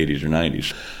the 80s or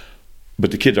 90s.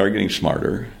 But the kids are getting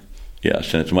smarter.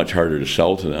 Yes, and it's much harder to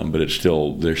sell to them, but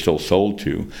they're still sold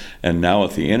to. And now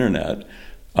with the internet,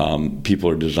 people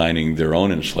are designing their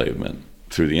own enslavement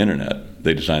through the internet.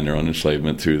 They design their own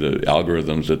enslavement through the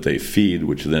algorithms that they feed,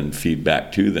 which then feed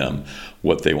back to them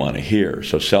what they want to hear.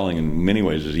 So selling in many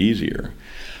ways is easier.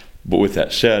 But with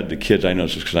that said, the kids, I know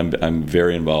this because I'm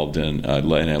very involved in,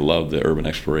 and I love the urban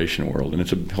exploration world, and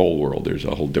it's a whole world. There's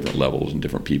a whole different levels and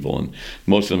different people, and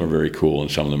most of them are very cool,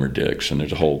 and some of them are dicks, and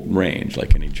there's a whole range,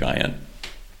 like any giant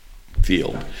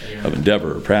field of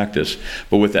endeavor or practice.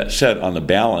 But with that said, on the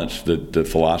balance, the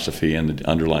philosophy and the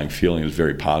underlying feeling is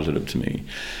very positive to me.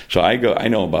 So I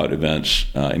know about events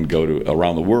and go to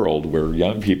around the world where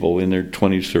young people in their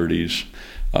 20s, 30s.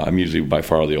 I'm usually by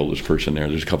far the oldest person there.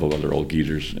 There's a couple of other old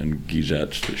geezers and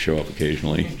geezettes that show up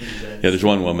occasionally. Yeah, there's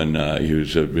one woman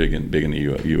who's big in the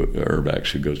urbex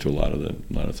who goes to a lot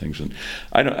of things. And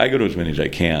I go to as many as I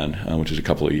can, which is a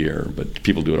couple a year. But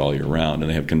people do it all year round, and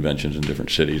they have conventions in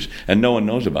different cities, and no one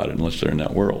knows about it unless they're in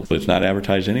that world. It's not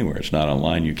advertised anywhere. It's not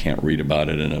online. You can't read about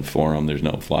it in a forum. There's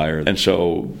no flyer. And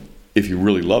so, if you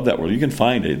really love that world, you can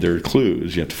find it. There are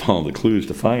clues. You have to follow the clues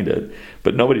to find it.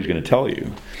 But nobody's going to tell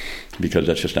you, because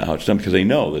that's just not how it's done, because they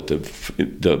know that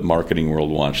the marketing world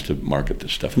wants to market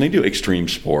this stuff. And they do extreme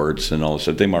sports and all this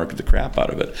stuff. They market the crap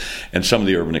out of it. And some of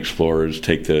the urban explorers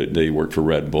they work for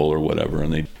Red Bull or whatever.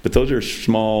 But those are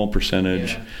small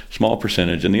percentage.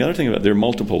 And the other thing there are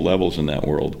multiple levels in that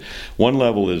world. One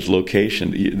level is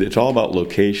location. It's all about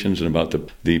locations and about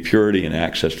the purity and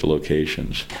access to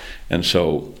locations. And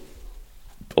so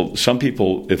Some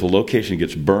people, if a location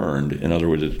gets burned, in other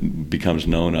words, it becomes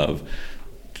known of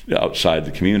outside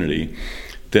the community,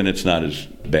 then it's not as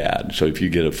bad. So if you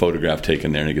get a photograph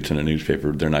taken there and it gets in a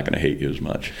newspaper, they're not going to hate you as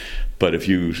much. But if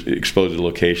you expose a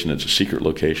location that's a secret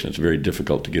location, it's very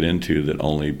difficult to get into, that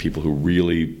only people who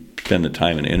really spend the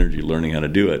time and energy learning how to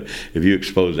do it, if you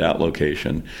expose that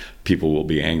location, people will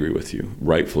be angry with you,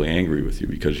 rightfully angry with you,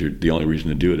 because the only reason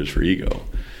to do it is for ego.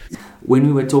 When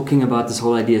we were talking about this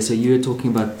whole idea, so you were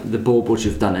talking about the billboards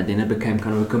you've done, and then it became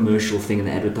kind of a commercial thing in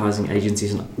the advertising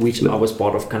agencies, which I was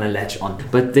part of, kind of latch on.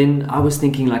 But then I was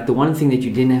thinking, like, the one thing that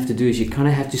you didn't have to do is you kind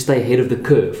of have to stay ahead of the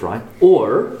curve, right?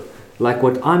 Or, like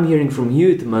what I'm hearing from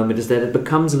you at the moment, is that it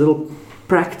becomes a little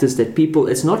practice that people,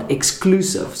 it's not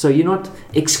exclusive, so you're not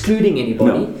excluding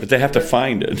anybody. No, but they have to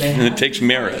find it, and it takes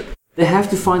merit. They have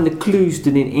to find the clues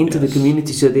to then enter the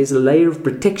community, so there's a layer of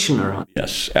protection around.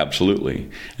 Yes, absolutely.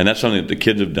 And that's something that the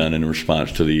kids have done in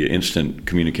response to the instant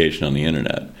communication on the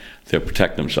internet. They'll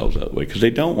protect themselves that way, because they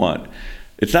don't want,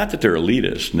 it's not that they're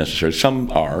elitist necessarily.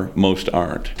 Some are, most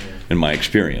aren't, in my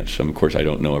experience. Of course, I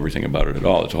don't know everything about it at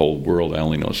all. It's a whole world. I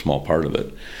only know a small part of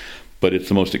it. But it's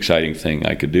the most exciting thing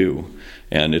I could do.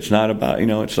 And it's not about,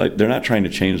 it's like they're not trying to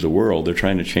change the world. They're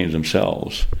trying to change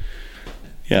themselves.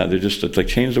 Yeah, it's like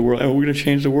change the world. Oh, we're going to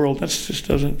change the world.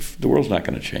 The world's not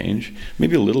going to change.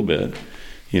 Maybe a little bit,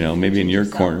 maybe in your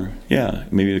corner. Yeah,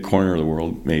 maybe the corner of the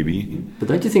world, maybe. But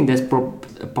don't you think that's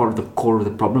part of the core of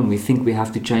the problem? We think we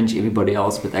have to change everybody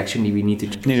else, but actually we need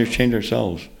to change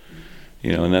ourselves.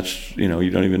 And that's, you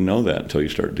don't even know that until you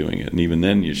start doing it. And even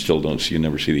then, you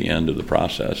never see the end of the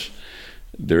process.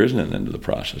 There isn't an end to the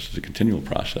process. It's a continual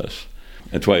process.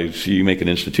 That's why you make an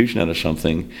institution out of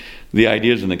something. The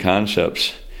ideas and the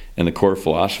concepts and the core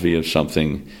philosophy of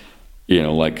something,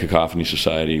 like Cacophony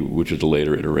Society, which is the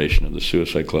later iteration of the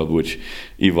Suicide Club, which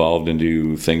evolved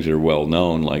into things that are well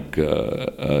known, like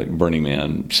Burning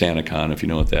Man, SantaCon, if you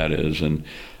know what that is, and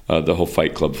the whole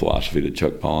Fight Club philosophy that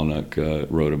Chuck Palahniuk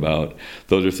wrote about.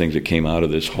 Those are things that came out of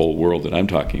this whole world that I'm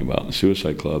talking about in the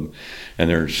Suicide Club. And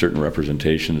there are certain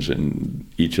representations in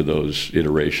each of those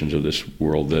iterations of this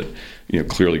world that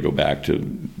clearly go back to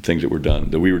things that were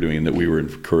done, that we were doing, and that we were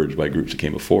encouraged by groups that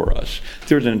came before us.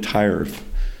 There's an entire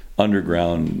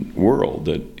underground world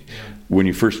that when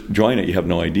you first join it, you have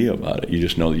no idea about it. You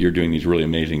just know that you're doing these really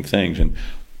amazing things. And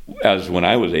as when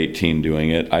I was 18 doing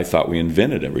it, I thought we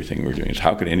invented everything we were doing. So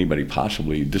how could anybody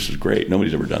possibly, this is great,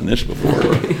 nobody's ever done this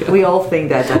before. We all think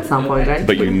that at some point, right?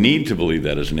 But you need to believe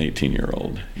that as an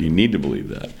 18-year-old. You need to believe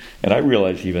that. And I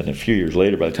realized even a few years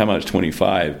later, by the time I was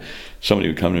 25, somebody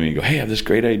would come to me and go, hey, I have this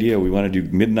great idea. We want to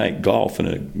do midnight golf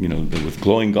with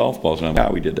glowing golf balls. And I'm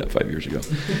like, we did that 5 years ago.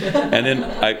 And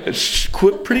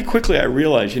then pretty quickly I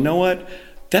realized, you know what?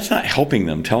 That's not helping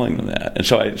them, telling them that. And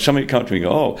so somebody would come to me and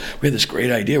go, oh, we had this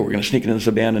great idea. We're going to sneak into this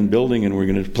abandoned building and we're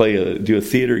going to do a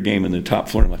theater game in the top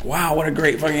floor. And I'm like, wow, what a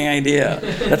great fucking idea.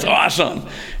 That's awesome.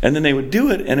 And then they would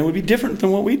do it, and it would be different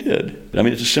than what we did. I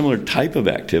mean, it's a similar type of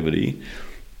activity,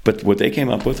 but what they came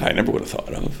up with, I never would have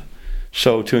thought of.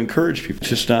 So to encourage people, it's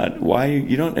just not why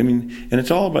you don't, and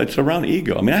it's around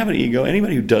ego. I have an ego.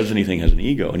 Anybody who does anything has an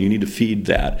ego, and you need to feed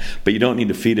that, but you don't need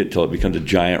to feed it till it becomes a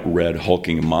giant red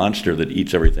hulking monster that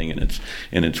eats everything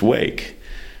in its wake.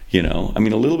 A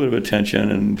little bit of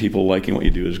attention and people liking what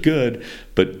you do is good,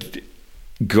 but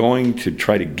going to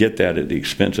try to get that at the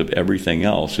expense of everything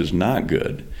else is not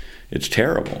good. It's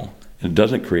terrible. It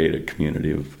doesn't create a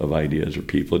community of ideas or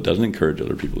people. It doesn't encourage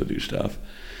other people to do stuff.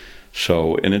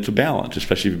 So, and it's a balance,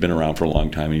 especially if you've been around for a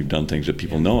long time and you've done things that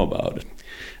people know about.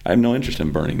 I have no interest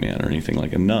in Burning Man or anything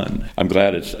like it, none. I'm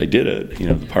glad I did it,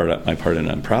 my part in it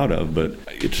I'm proud of, but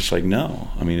it's just like, no,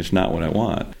 it's not what I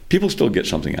want. People still get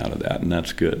something out of that, and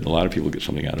that's good. A lot of people get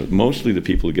something out of it. Mostly the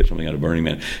people who get something out of Burning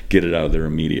Man get it out of their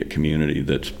immediate community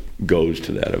that goes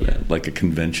to that event, like a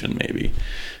convention maybe.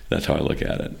 That's how I look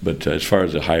at it. But as far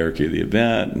as the hierarchy of the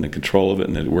event and the control of it,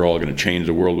 and that we're all going to change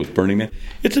the world with Burning Man,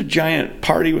 it's a giant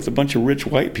party with a bunch of rich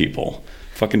white people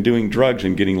fucking doing drugs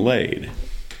and getting laid.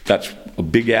 That's a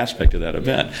big aspect of that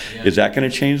event. Yeah. Is that going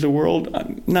to change the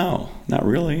world? No, not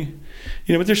really.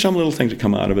 But there's some little things that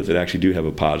come out of it that actually do have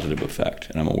a positive effect,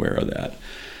 and I'm aware of that.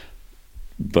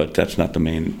 But that's not the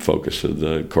main focus of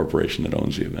the corporation that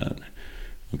owns the event.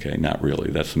 Okay, not really.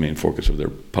 That's the main focus of their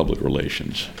public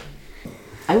relations.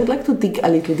 I would like to dig a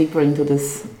little deeper into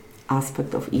this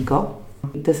aspect of ego.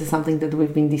 This is something that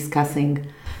we've been discussing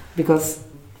because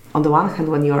on the one hand,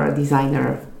 when you're a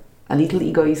designer, a little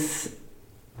ego is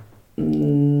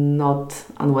not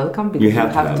unwelcome because you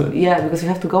have to because you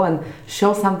have to go and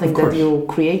show something that you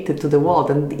created to the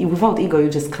world, and without ego you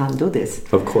just can't do this.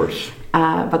 Of course.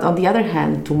 But on the other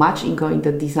hand, too much ego in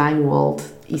the design world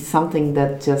is something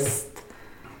that just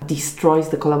destroys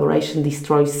the collaboration,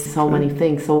 destroys so many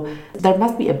things. So there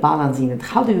must be a balance in it.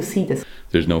 How do you see this?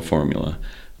 There's no formula.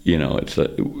 It's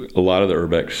a lot of the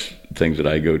Urbex things that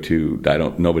I go to,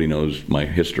 nobody knows my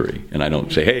history. And I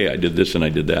don't say, hey, I did this and I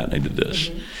did that and I did this.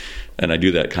 Mm-hmm. And I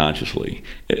do that consciously.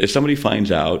 If somebody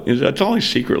finds out, it's always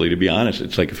secretly, to be honest.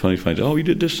 It's like if somebody finds out, oh, you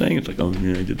did this thing. It's like, oh,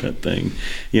 yeah, I did that thing.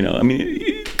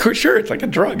 Sure, it's like a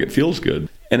drug. It feels good.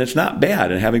 And it's not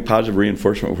bad. And having positive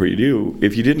reinforcement for what you do,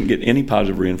 if you didn't get any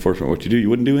positive reinforcement for what you do, you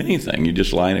wouldn't do anything. You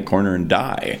just lie in a corner and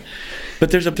die. But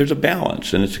there's a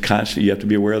balance, and it's a constant. You have to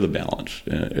be aware of the balance,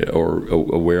 or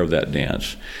aware of that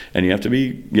dance, and you have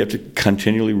to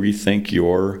continually rethink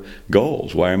your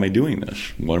goals. Why am I doing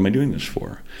this? What am I doing this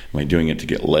for? Am I doing it to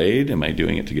get laid? Am I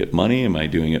doing it to get money? Am I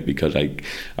doing it because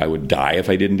I would die if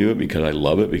I didn't do it? Because I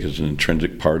love it? Because it's an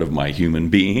intrinsic part of my human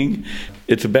being?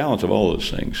 It's a balance of all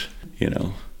those things,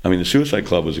 the Suicide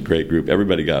Club was a great group.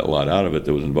 Everybody got a lot out of it.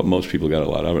 Most people got a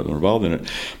lot out of it that were involved in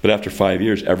it. But after 5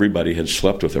 years, everybody had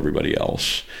slept with everybody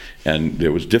else. And it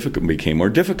was became more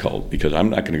difficult because I'm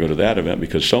not going to go to that event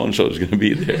because so-and-so is going to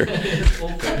be there.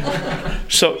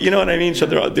 So, you know what I mean? So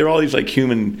there are all these like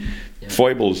human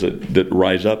foibles that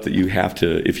rise up that you have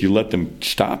to, if you let them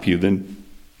stop you,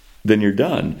 then you're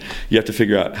done. You have to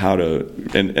figure out how to,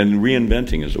 and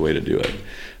reinventing is the way to do it.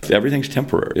 Everything's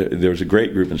temporary. There was a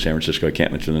great group in San Francisco, I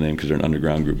can't mention the name because they're an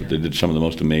underground group, but they did some of the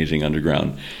most amazing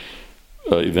underground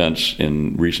events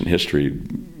in recent history,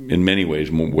 in many ways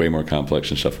way more complex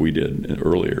than stuff we did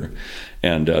earlier.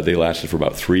 And they lasted for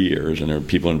about 3 years, and there were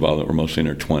people involved that were mostly in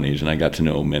their 20s, and I got to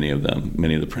know many of them,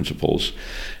 many of the principals.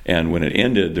 And when it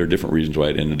ended, there are different reasons why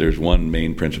it ended. There's one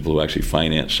main principal who actually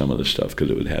financed some of the stuff because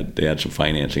they had some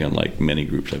financing, unlike many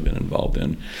groups I've been involved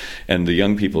in. And the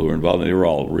young people who were involved, they were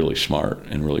all really smart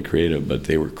and really creative, but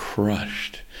they were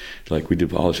crushed. Like, we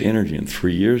did all this energy and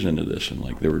 3 years into this, and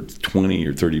like there were 20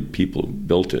 or 30 people who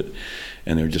built it,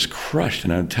 and they were just crushed.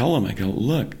 And I would tell them, I go,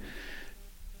 look,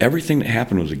 everything that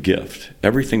happened was a gift.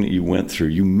 Everything that you went through,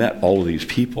 you met all of these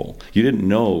people. You didn't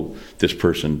know this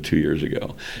person 2 years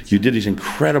ago. You did these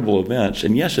incredible events,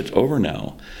 and yes, it's over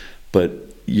now, but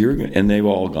and they've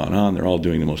all gone on. They're all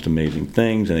doing the most amazing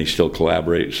things, and they still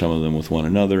collaborate, some of them with one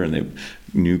another, and they've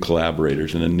new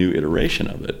collaborators and a new iteration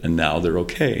of it, and now they're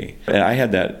okay. And I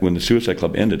had that when the Suicide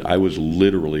Club ended. I was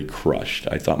literally crushed.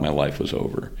 I thought my life was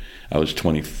over. I was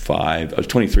 25. I was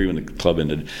 23 when the club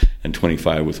ended, and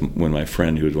 25 when my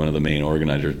friend, who was one of the main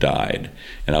organizers, died.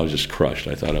 And I was just crushed.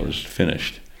 I thought I was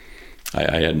finished.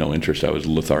 I had no interest. I was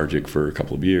lethargic for a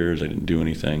couple of years. I didn't do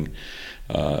anything,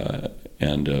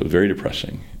 and it was very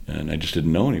depressing. And I just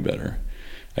didn't know any better.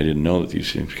 I didn't know that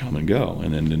these things come and go,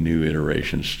 and then the new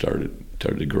iterations started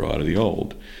to grow out of the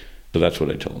old. So that's what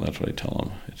I tell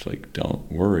them. It's like,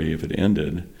 don't worry if it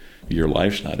ended. Your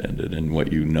life's not ended, and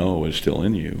what you know is still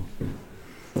in you.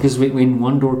 Because when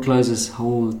one door closes, a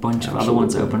whole bunch of other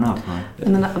ones open up, right?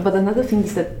 But another thing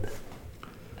is that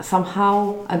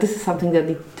somehow, and this is something that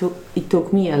it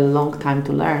took me a long time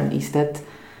to learn, is that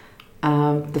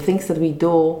the things that we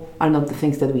do are not the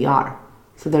things that we are.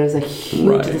 So there is a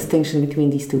huge distinction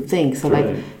between these two things. So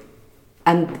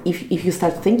and if you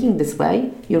start thinking this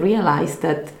way, you realize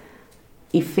that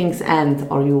if things end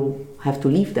or you have to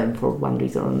leave them for one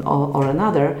reason or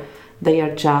another, they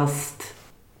are just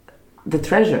the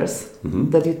treasures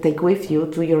that you take with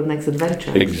you to your next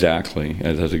adventure. Exactly.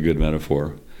 That's a good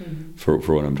metaphor for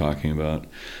what I'm talking about.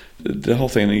 The whole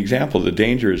thing, the example, the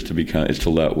danger is to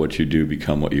let what you do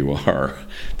become what you are.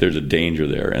 There's a danger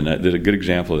there, and there's a good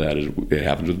example of that is it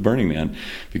happens with Burning Man,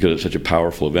 because it's such a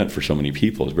powerful event for so many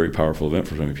people. It's a very powerful event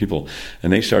for so many people,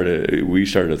 and we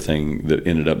started a thing that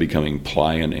ended up becoming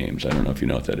playa names. I don't know if you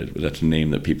know what that is, but that's a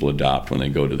name that people adopt when they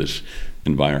go to this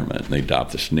environment, and they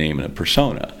adopt this name and a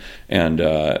persona. And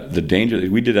the danger,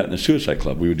 we did that in the Suicide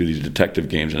Club. We would do these detective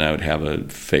games, and I would have a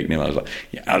fake name. I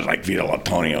was like Vito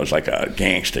Latoni. I was like a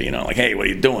gangster, like, hey, what are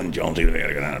you doing, Jonesy? We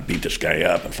gotta go down and beat this guy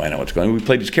up and find out what's going on. We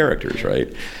played these characters, right?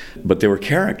 But they were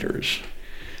characters.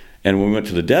 And when we went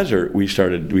to the desert, we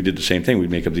did the same thing.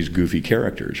 We'd make up these goofy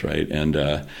characters, right? And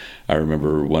I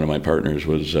remember one of my partners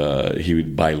was, he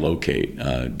would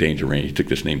bilocate Danger Ranger. He took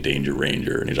this name Danger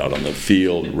Ranger, and he's out on the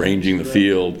field, ranging the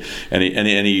field. And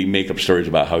he'd make up stories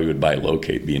about how he would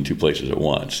bilocate, be in two places at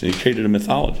once. And he created a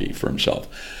mythology for himself.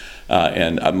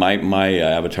 And my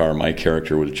avatar, my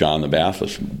character was John the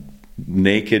Bathless,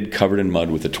 naked, covered in mud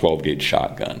with a 12-gauge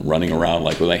shotgun, running around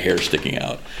like with my hair sticking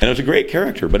out. And it was a great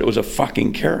character, but it was a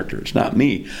fucking character. It's not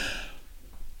me.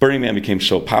 Burning Man became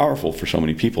so powerful for so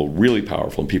many people, really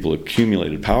powerful, and people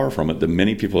accumulated power from it, that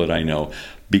many people that I know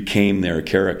became their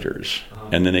characters.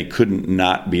 And then they couldn't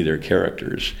not be their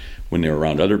characters when they were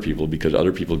around other people because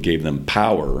other people gave them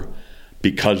power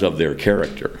because of their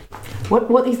character.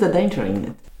 What is the danger in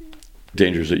it?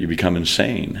 Danger is that you become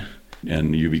insane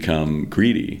and you become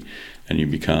greedy and you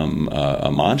become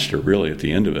a monster, really, at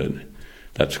the end of it.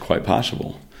 That's quite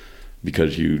possible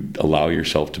because you allow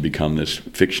yourself to become this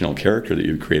fictional character that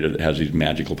you've created that has these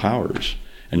magical powers,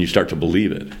 and you start to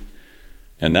believe it.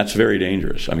 And that's very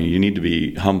dangerous. I mean, you need to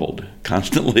be humbled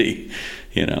constantly,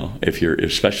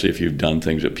 especially if you've done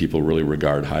things that people really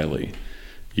regard highly.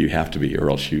 You have to be, or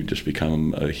else you just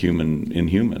become a human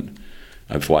inhuman.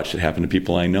 I've watched it happen to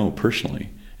people I know personally,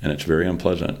 and it's very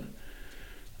unpleasant.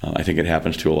 I think it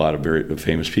happens to a lot of very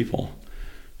famous people.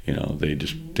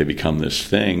 They become this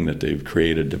thing that they've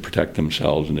created to protect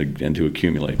themselves and to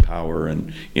accumulate power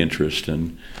and interest,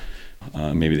 and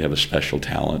maybe they have a special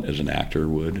talent as an actor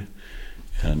would,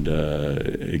 and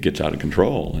it gets out of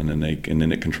control, and then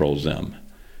it controls them.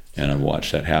 And I've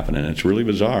watched that happen, and it's really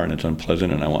bizarre, and it's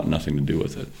unpleasant, and I want nothing to do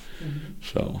with it.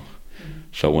 Mm-hmm.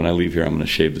 So when I leave here, I'm going to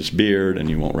shave this beard, and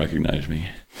you won't recognize me.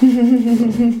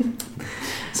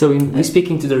 So we're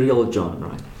speaking to the real John,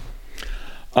 right?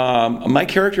 My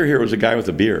character here was a guy with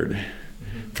a beard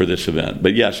for this event.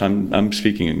 But yes, I'm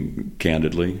speaking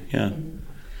candidly, yeah.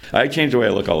 I change the way I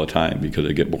look all the time because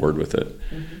I get bored with it.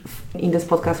 In this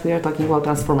podcast, we are talking about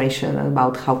transformation and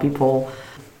about how people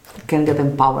can get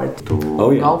empowered to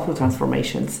go through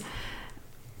transformations.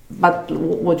 But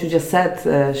what you just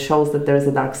said shows that there is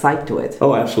a dark side to it.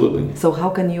 Oh, absolutely. So how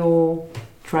can you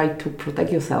try to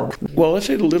protect yourself? Well, let's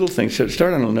say the little things. So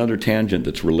start on another tangent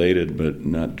that's related but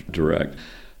not direct.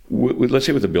 Let's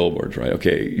say with the billboards, right?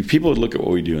 Okay, if people would look at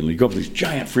what we do and you go up these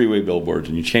giant freeway billboards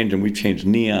and you change them. We change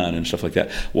neon and stuff like that.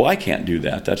 Well, I can't do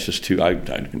that. That's just too. I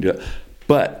can do that.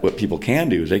 But what people can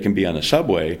do is they can be on the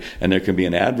subway and there can be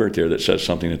an advert there that says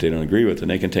something that they don't agree with, and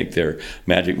they can take their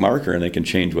magic marker and they can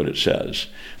change what it says.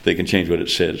 They can change what it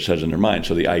says in their mind.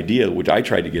 So the idea, which I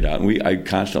tried to get out, and I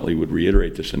constantly would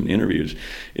reiterate this in interviews,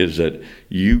 is that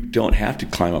you don't have to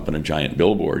climb up on a giant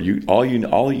billboard. All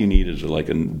you need is like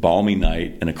a balmy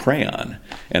night and a crayon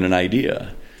and an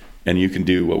idea. And you can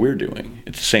do what we're doing.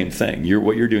 It's the same thing.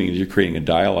 What you're doing is you're creating a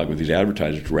dialogue with these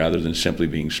advertisers rather than simply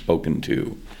being spoken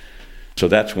to. So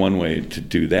that's one way to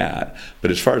do that.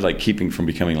 But as far as like keeping from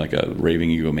becoming like a raving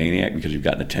egomaniac because you've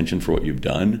gotten attention for what you've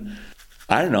done,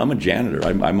 I don't know. I'm a janitor.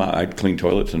 I clean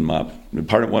toilets and mop.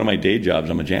 One of my day jobs,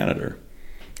 I'm a janitor.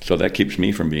 So that keeps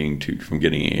me from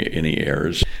getting any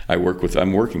errors. I'm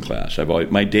working class.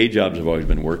 My day jobs have always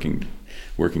been working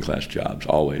class jobs,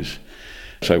 always.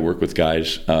 So I work with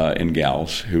guys and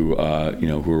gals who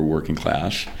are working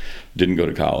class, didn't go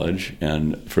to college,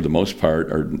 and for the most part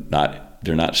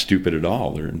they're not stupid at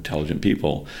all. They're intelligent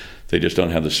people. They just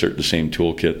don't have the same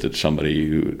toolkit that somebody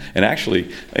who... And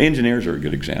actually, engineers are a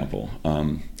good example.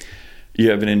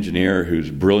 You have an engineer who's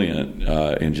brilliant,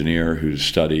 engineer who's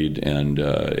studied and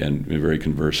very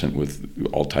conversant with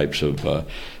all types of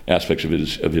aspects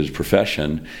of his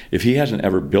profession. If he hasn't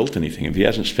ever built anything, if he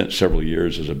hasn't spent several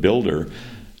years as a builder,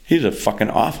 he's a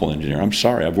fucking awful engineer. I'm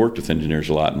sorry. I've worked with engineers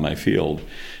a lot in my field.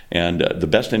 And the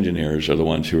best engineers are the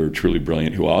ones who are truly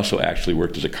brilliant, who also actually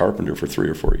worked as a carpenter for 3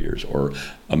 or 4 years, or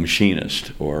a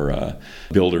machinist, or a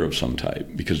builder of some type,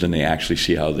 because then they actually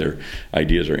see how their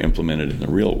ideas are implemented in the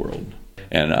real world.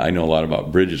 And I know a lot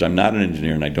about bridges. I'm not an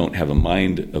engineer, and I don't have a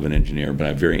mind of an engineer, but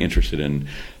I'm very interested in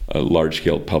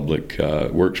large-scale public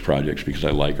works projects because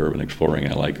I like urban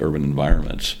exploring. I like urban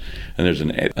environments. And there's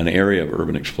an area of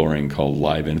urban exploring called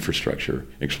live infrastructure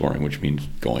exploring, which means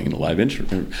going into live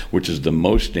infrastructure, which is the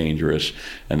most dangerous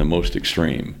and the most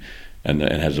extreme, and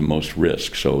it has the most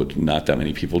risk. So not that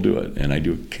many people do it, and I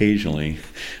do occasionally.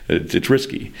 It's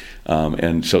risky,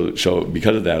 and so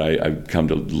because of that, I've come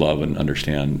to love and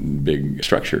understand big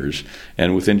structures.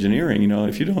 And with engineering,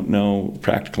 if you don't know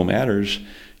practical matters,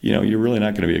 you're really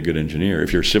not going to be a good engineer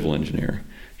if you're a civil engineer.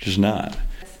 Just not.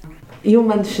 You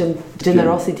mentioned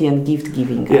generosity and gift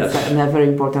giving as a very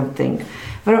important thing.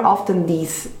 Very often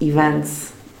these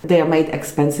events, they are made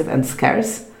expensive and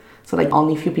scarce. So like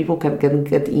only few people can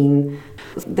get in.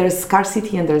 There's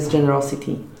scarcity and there's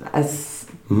generosity.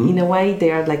 In a way, they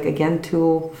are like, again,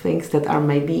 two things that are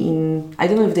maybe I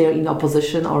don't know if they're in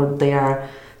opposition or they're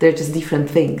just different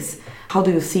things. How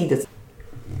do you see this?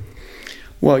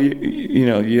 Well,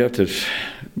 you have to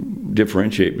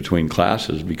differentiate between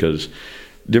classes because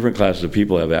different classes of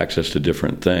people have access to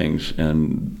different things,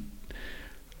 and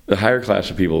the higher class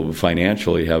of people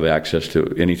financially have access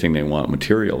to anything they want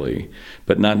materially,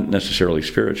 but not necessarily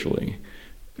spiritually.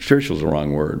 spiritual is the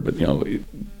wrong word, but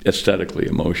aesthetically,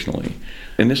 emotionally.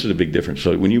 And this is a big difference.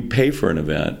 So when you pay for an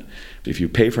event, if you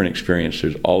pay for an experience,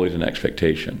 there's always an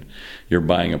expectation. You're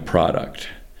buying a product,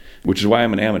 which is why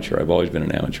I'm an amateur. I've always been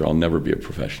an amateur. I'll never be a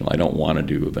professional. I don't want to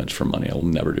do events for money. I'll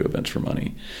never do events for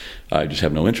money. I just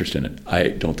have no interest in it. I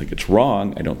don't think it's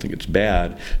wrong. I don't think it's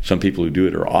bad. Some people who do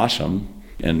it are awesome,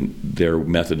 and their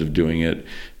method of doing it,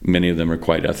 many of them are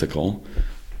quite ethical.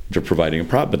 They're providing a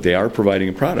product, but they are providing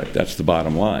a product. That's the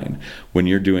bottom line. When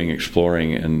you're doing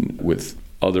exploring and with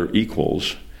other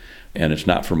equals, and it's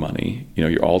not for money,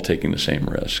 you're all taking the same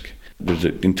risk. There's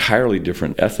an entirely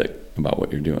different ethic about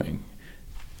what you're doing.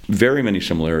 Very many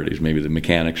similarities. Maybe the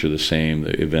mechanics are the same,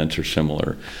 the events are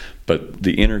similar, but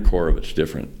the inner core of it's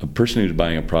different. A person who's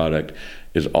buying a product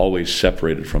is always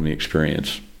separated from the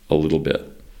experience a little bit.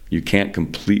 You can't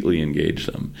completely engage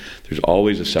them. There's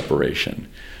always a separation.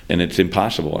 And it's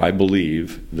impossible. I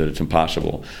believe that it's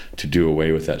impossible to do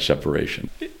away with that separation.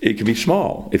 It can be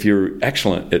small. If you're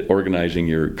excellent at organizing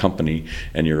your company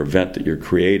and your event that you're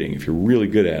creating, if you're really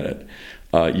good at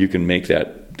it, you can make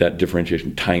that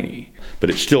differentiation tiny. But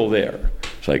it's still there.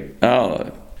 It's like,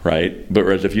 right? But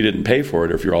whereas if you didn't pay for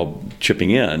it, or if you're all chipping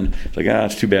in, it's like,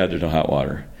 it's too bad there's no hot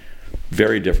water.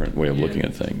 Very different way of looking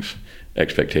at things,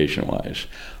 expectation-wise.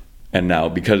 And now,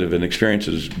 because if an experience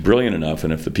is brilliant enough,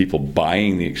 and if the people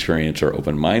buying the experience are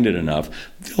open-minded enough,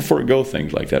 they'll forego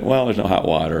things like that. Well, there's no hot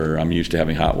water, or I'm used to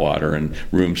having hot water and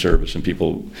room service, and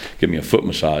people give me a foot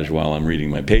massage while I'm reading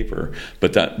my paper.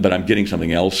 But I'm getting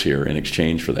something else here in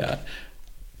exchange for that.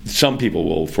 Some people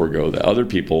will forego that. Other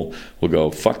people will go,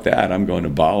 fuck that, I'm going to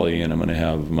Bali and I'm going to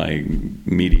have my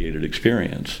mediated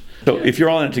experience. So if you're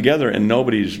all in it together and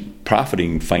nobody's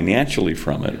profiting financially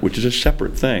from it, which is a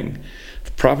separate thing,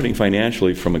 profiting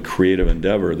financially from a creative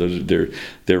endeavor,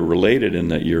 they're related in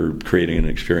that you're creating an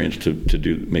experience to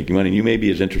do making money. You may be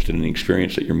as interested in the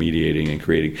experience that you're mediating and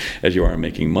creating as you are in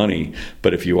making money,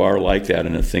 but if you are like that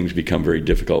and if things become very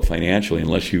difficult financially,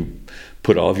 unless you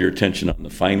put all of your attention on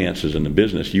the finances and the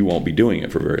business, you won't be doing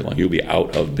it for very long. You'll be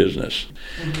out of business.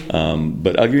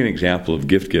 But I'll give you an example of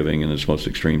gift giving in its most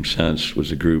extreme sense.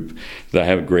 Was a group that I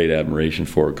have a great admiration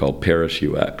for called Paris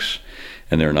UX.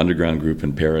 And they're an underground group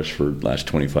in Paris for the last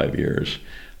 25 years.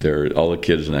 All the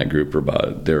kids in that group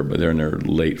are they're in their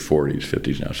late 40s,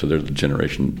 50s now, so they're the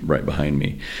generation right behind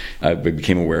me. I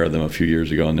became aware of them a few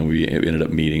years ago, and then we ended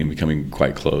up meeting and becoming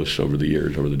quite close over the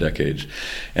years, over the decades.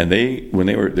 And there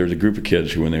was a group of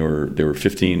kids who, when they were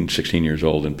 15, 16 years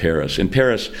old in Paris. In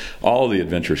Paris, all the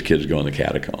adventurous kids go in the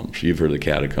catacombs. You've heard of the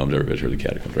catacombs, everybody's heard of the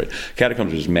catacombs, right?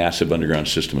 Catacombs is this massive underground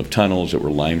system of tunnels that were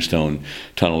limestone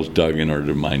tunnels dug in order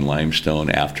to mine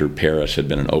limestone after Paris had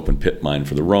been an open pit mine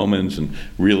for the Romans, and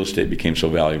real estate became so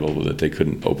valuable that they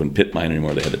couldn't open pit mine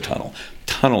anymore. They had a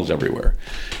tunnels everywhere.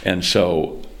 And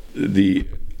so the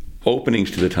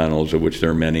openings to the tunnels, of which there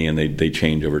are many, and they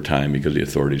change over time because the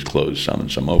authorities close some and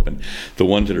some open. The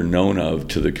ones that are known of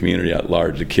to the community at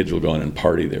large, the kids will go in and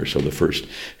party there. So the first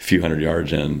few hundred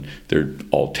yards in, they're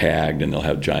all tagged and they'll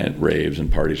have giant raves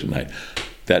and parties at night.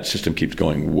 That system keeps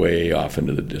going way off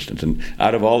into the distance. And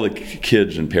out of all the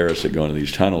kids in Paris that go into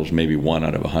these tunnels, maybe 1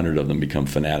 out of 100 of them become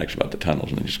fanatics about the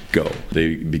tunnels and they just go.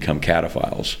 They become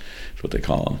cataphiles, is what they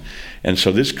call them. And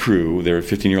so this crew, they're a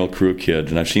 15-year-old crew of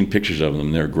kids, and I've seen pictures of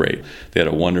them. They're great. They had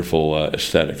a wonderful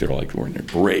aesthetic. They're like wearing their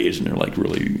berets, and they're like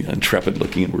really intrepid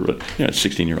looking. And we're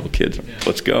 16-year-old kids.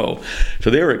 Let's go. So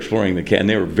they were exploring and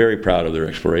they were very proud of their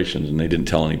explorations, and they didn't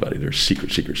tell anybody. They're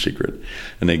secret.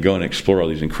 And they go and explore all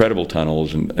these incredible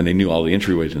tunnels, and they knew all the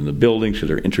entryways into the buildings, so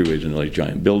there are entryways into like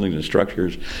giant buildings and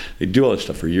structures. They do all this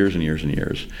stuff for years and years and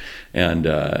years. And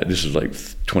this is like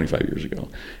 25 years ago.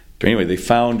 But anyway,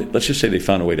 let's just say they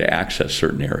found a way to access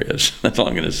certain areas. That's all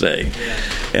I'm going to say.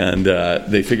 Yeah. And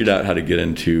they figured out how to get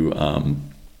into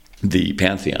the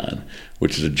Pantheon,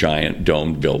 which is a giant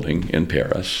domed building in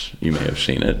Paris. You may have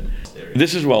seen it.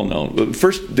 This is well known.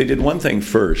 First, they did one thing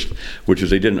first, which is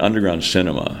they did an underground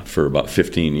cinema for about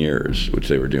 15 years, which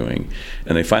they were doing.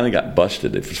 And they finally got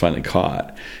busted. They was finally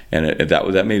caught. And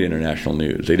that made international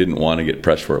news. They didn't want to get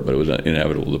press for it, but it was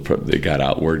inevitable.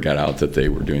 Word got out that they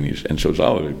were doing these. And so it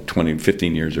was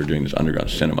 15 years they were doing this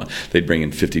underground cinema. They'd bring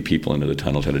in 50 people into the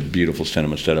tunnels, had a beautiful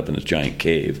cinema set up in this giant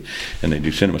cave, and they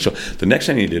do cinema. So the next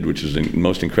thing they did, which is the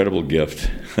most incredible gift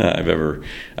I've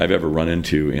ever run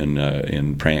into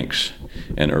in pranks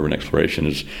and urban exploration,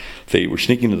 is they were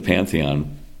sneaking to the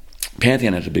Pantheon.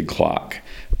 Pantheon has a big clock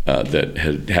that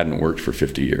hadn't worked for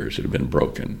 50 years. It had been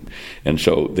broken. And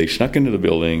so they snuck into the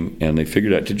building, and they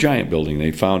figured out, it's a giant building.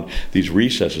 They found these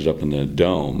recesses up in the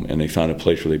dome, and they found a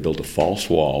place where they built a false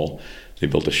wall They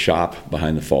built a shop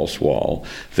behind the false wall.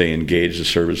 They engaged the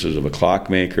services of a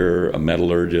clockmaker, a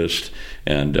metallurgist,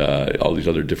 and all these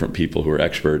other different people who were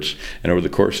experts. And over the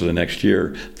course of the next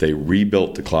year, they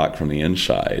rebuilt the clock from the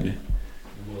inside.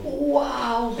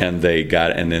 Wow! And they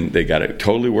got it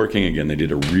totally working again. They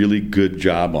did a really good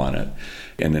job on it.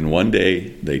 And then one day,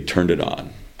 they turned it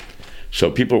on. So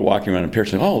people are walking around in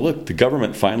Paris saying, "Oh, look, the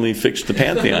government finally fixed the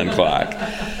Pantheon clock."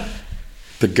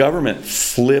 The government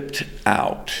flipped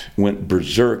out, went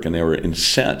berserk, and they were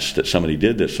incensed that somebody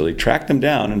did this. So they tracked them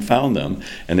down and found them,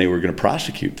 and they were going to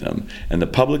prosecute them. And the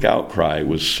public outcry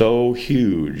was so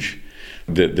huge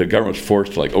that the government was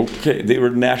forced to, okay, they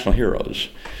were national heroes.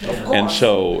 And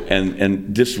so,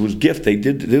 and this was gift.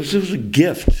 This was a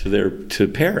gift to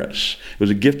Paris. It was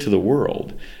a gift to the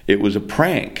world. It was a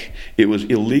prank. It was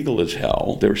illegal as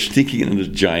hell. They were sneaking into this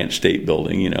giant state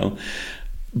building,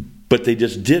 but they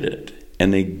just did it.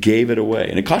 And they gave it away.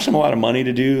 And it cost them a lot of money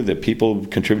to do. The people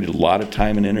contributed a lot of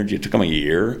time and energy. It took them a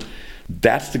year.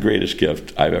 That's the greatest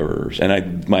gift I've ever.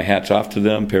 And my hat's off to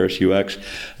them, Paris UX.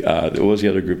 What was the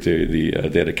other group? They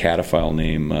had a cataphile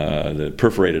name, the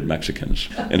Perforated Mexicans.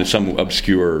 And it's some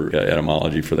obscure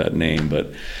etymology for that name.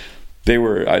 But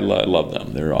I love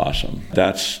them. They're awesome.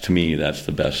 To me, that's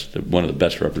the best, one of the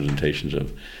best representations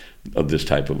of this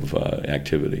type of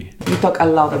activity. You talk a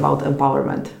lot about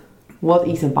empowerment. What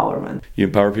is empowerment? You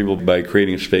empower people by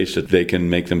creating a space that they can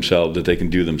make themselves, that they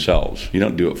can do themselves. You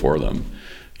don't do it for them.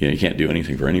 You can't do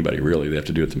anything for anybody, really. They have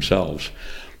to do it themselves.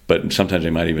 But sometimes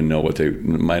they might not even know what they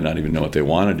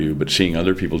want to do, but seeing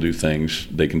other people do things,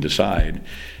 they can decide.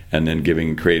 And then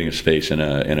creating a space in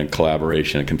a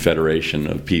collaboration, a confederation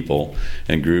of people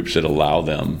and groups that allow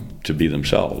them to be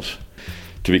themselves.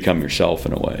 To become yourself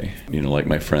in a way, like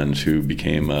my friends who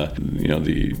became,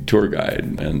 the tour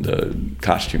guide and the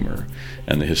costumer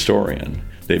and the historian.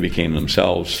 They became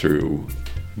themselves through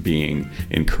being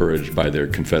encouraged by their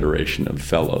confederation of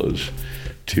fellows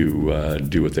to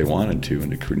do what they wanted to,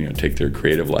 and to take their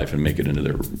creative life and make it into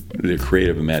their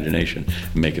creative imagination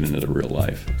and make it into the real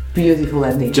life. Beautiful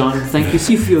ending. John, thank you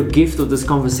for your gift of this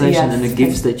conversation and the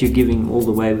gifts that you're giving all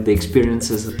the way with the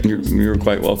experiences. You're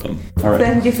quite welcome. All right.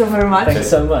 Thank you so very much. Thanks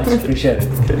so much. Appreciate it.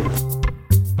 Okay.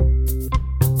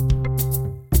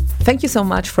 Thank you so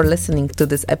much for listening to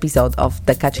this episode of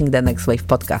the Catching the Next Wave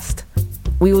podcast.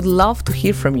 We would love to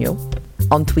hear from you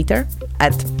on Twitter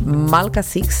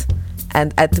 @Malka6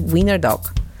 and @WienerDog.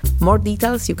 More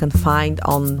details you can find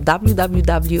on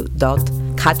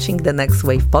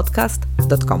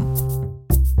www.catchingthenextwavepodcast.com.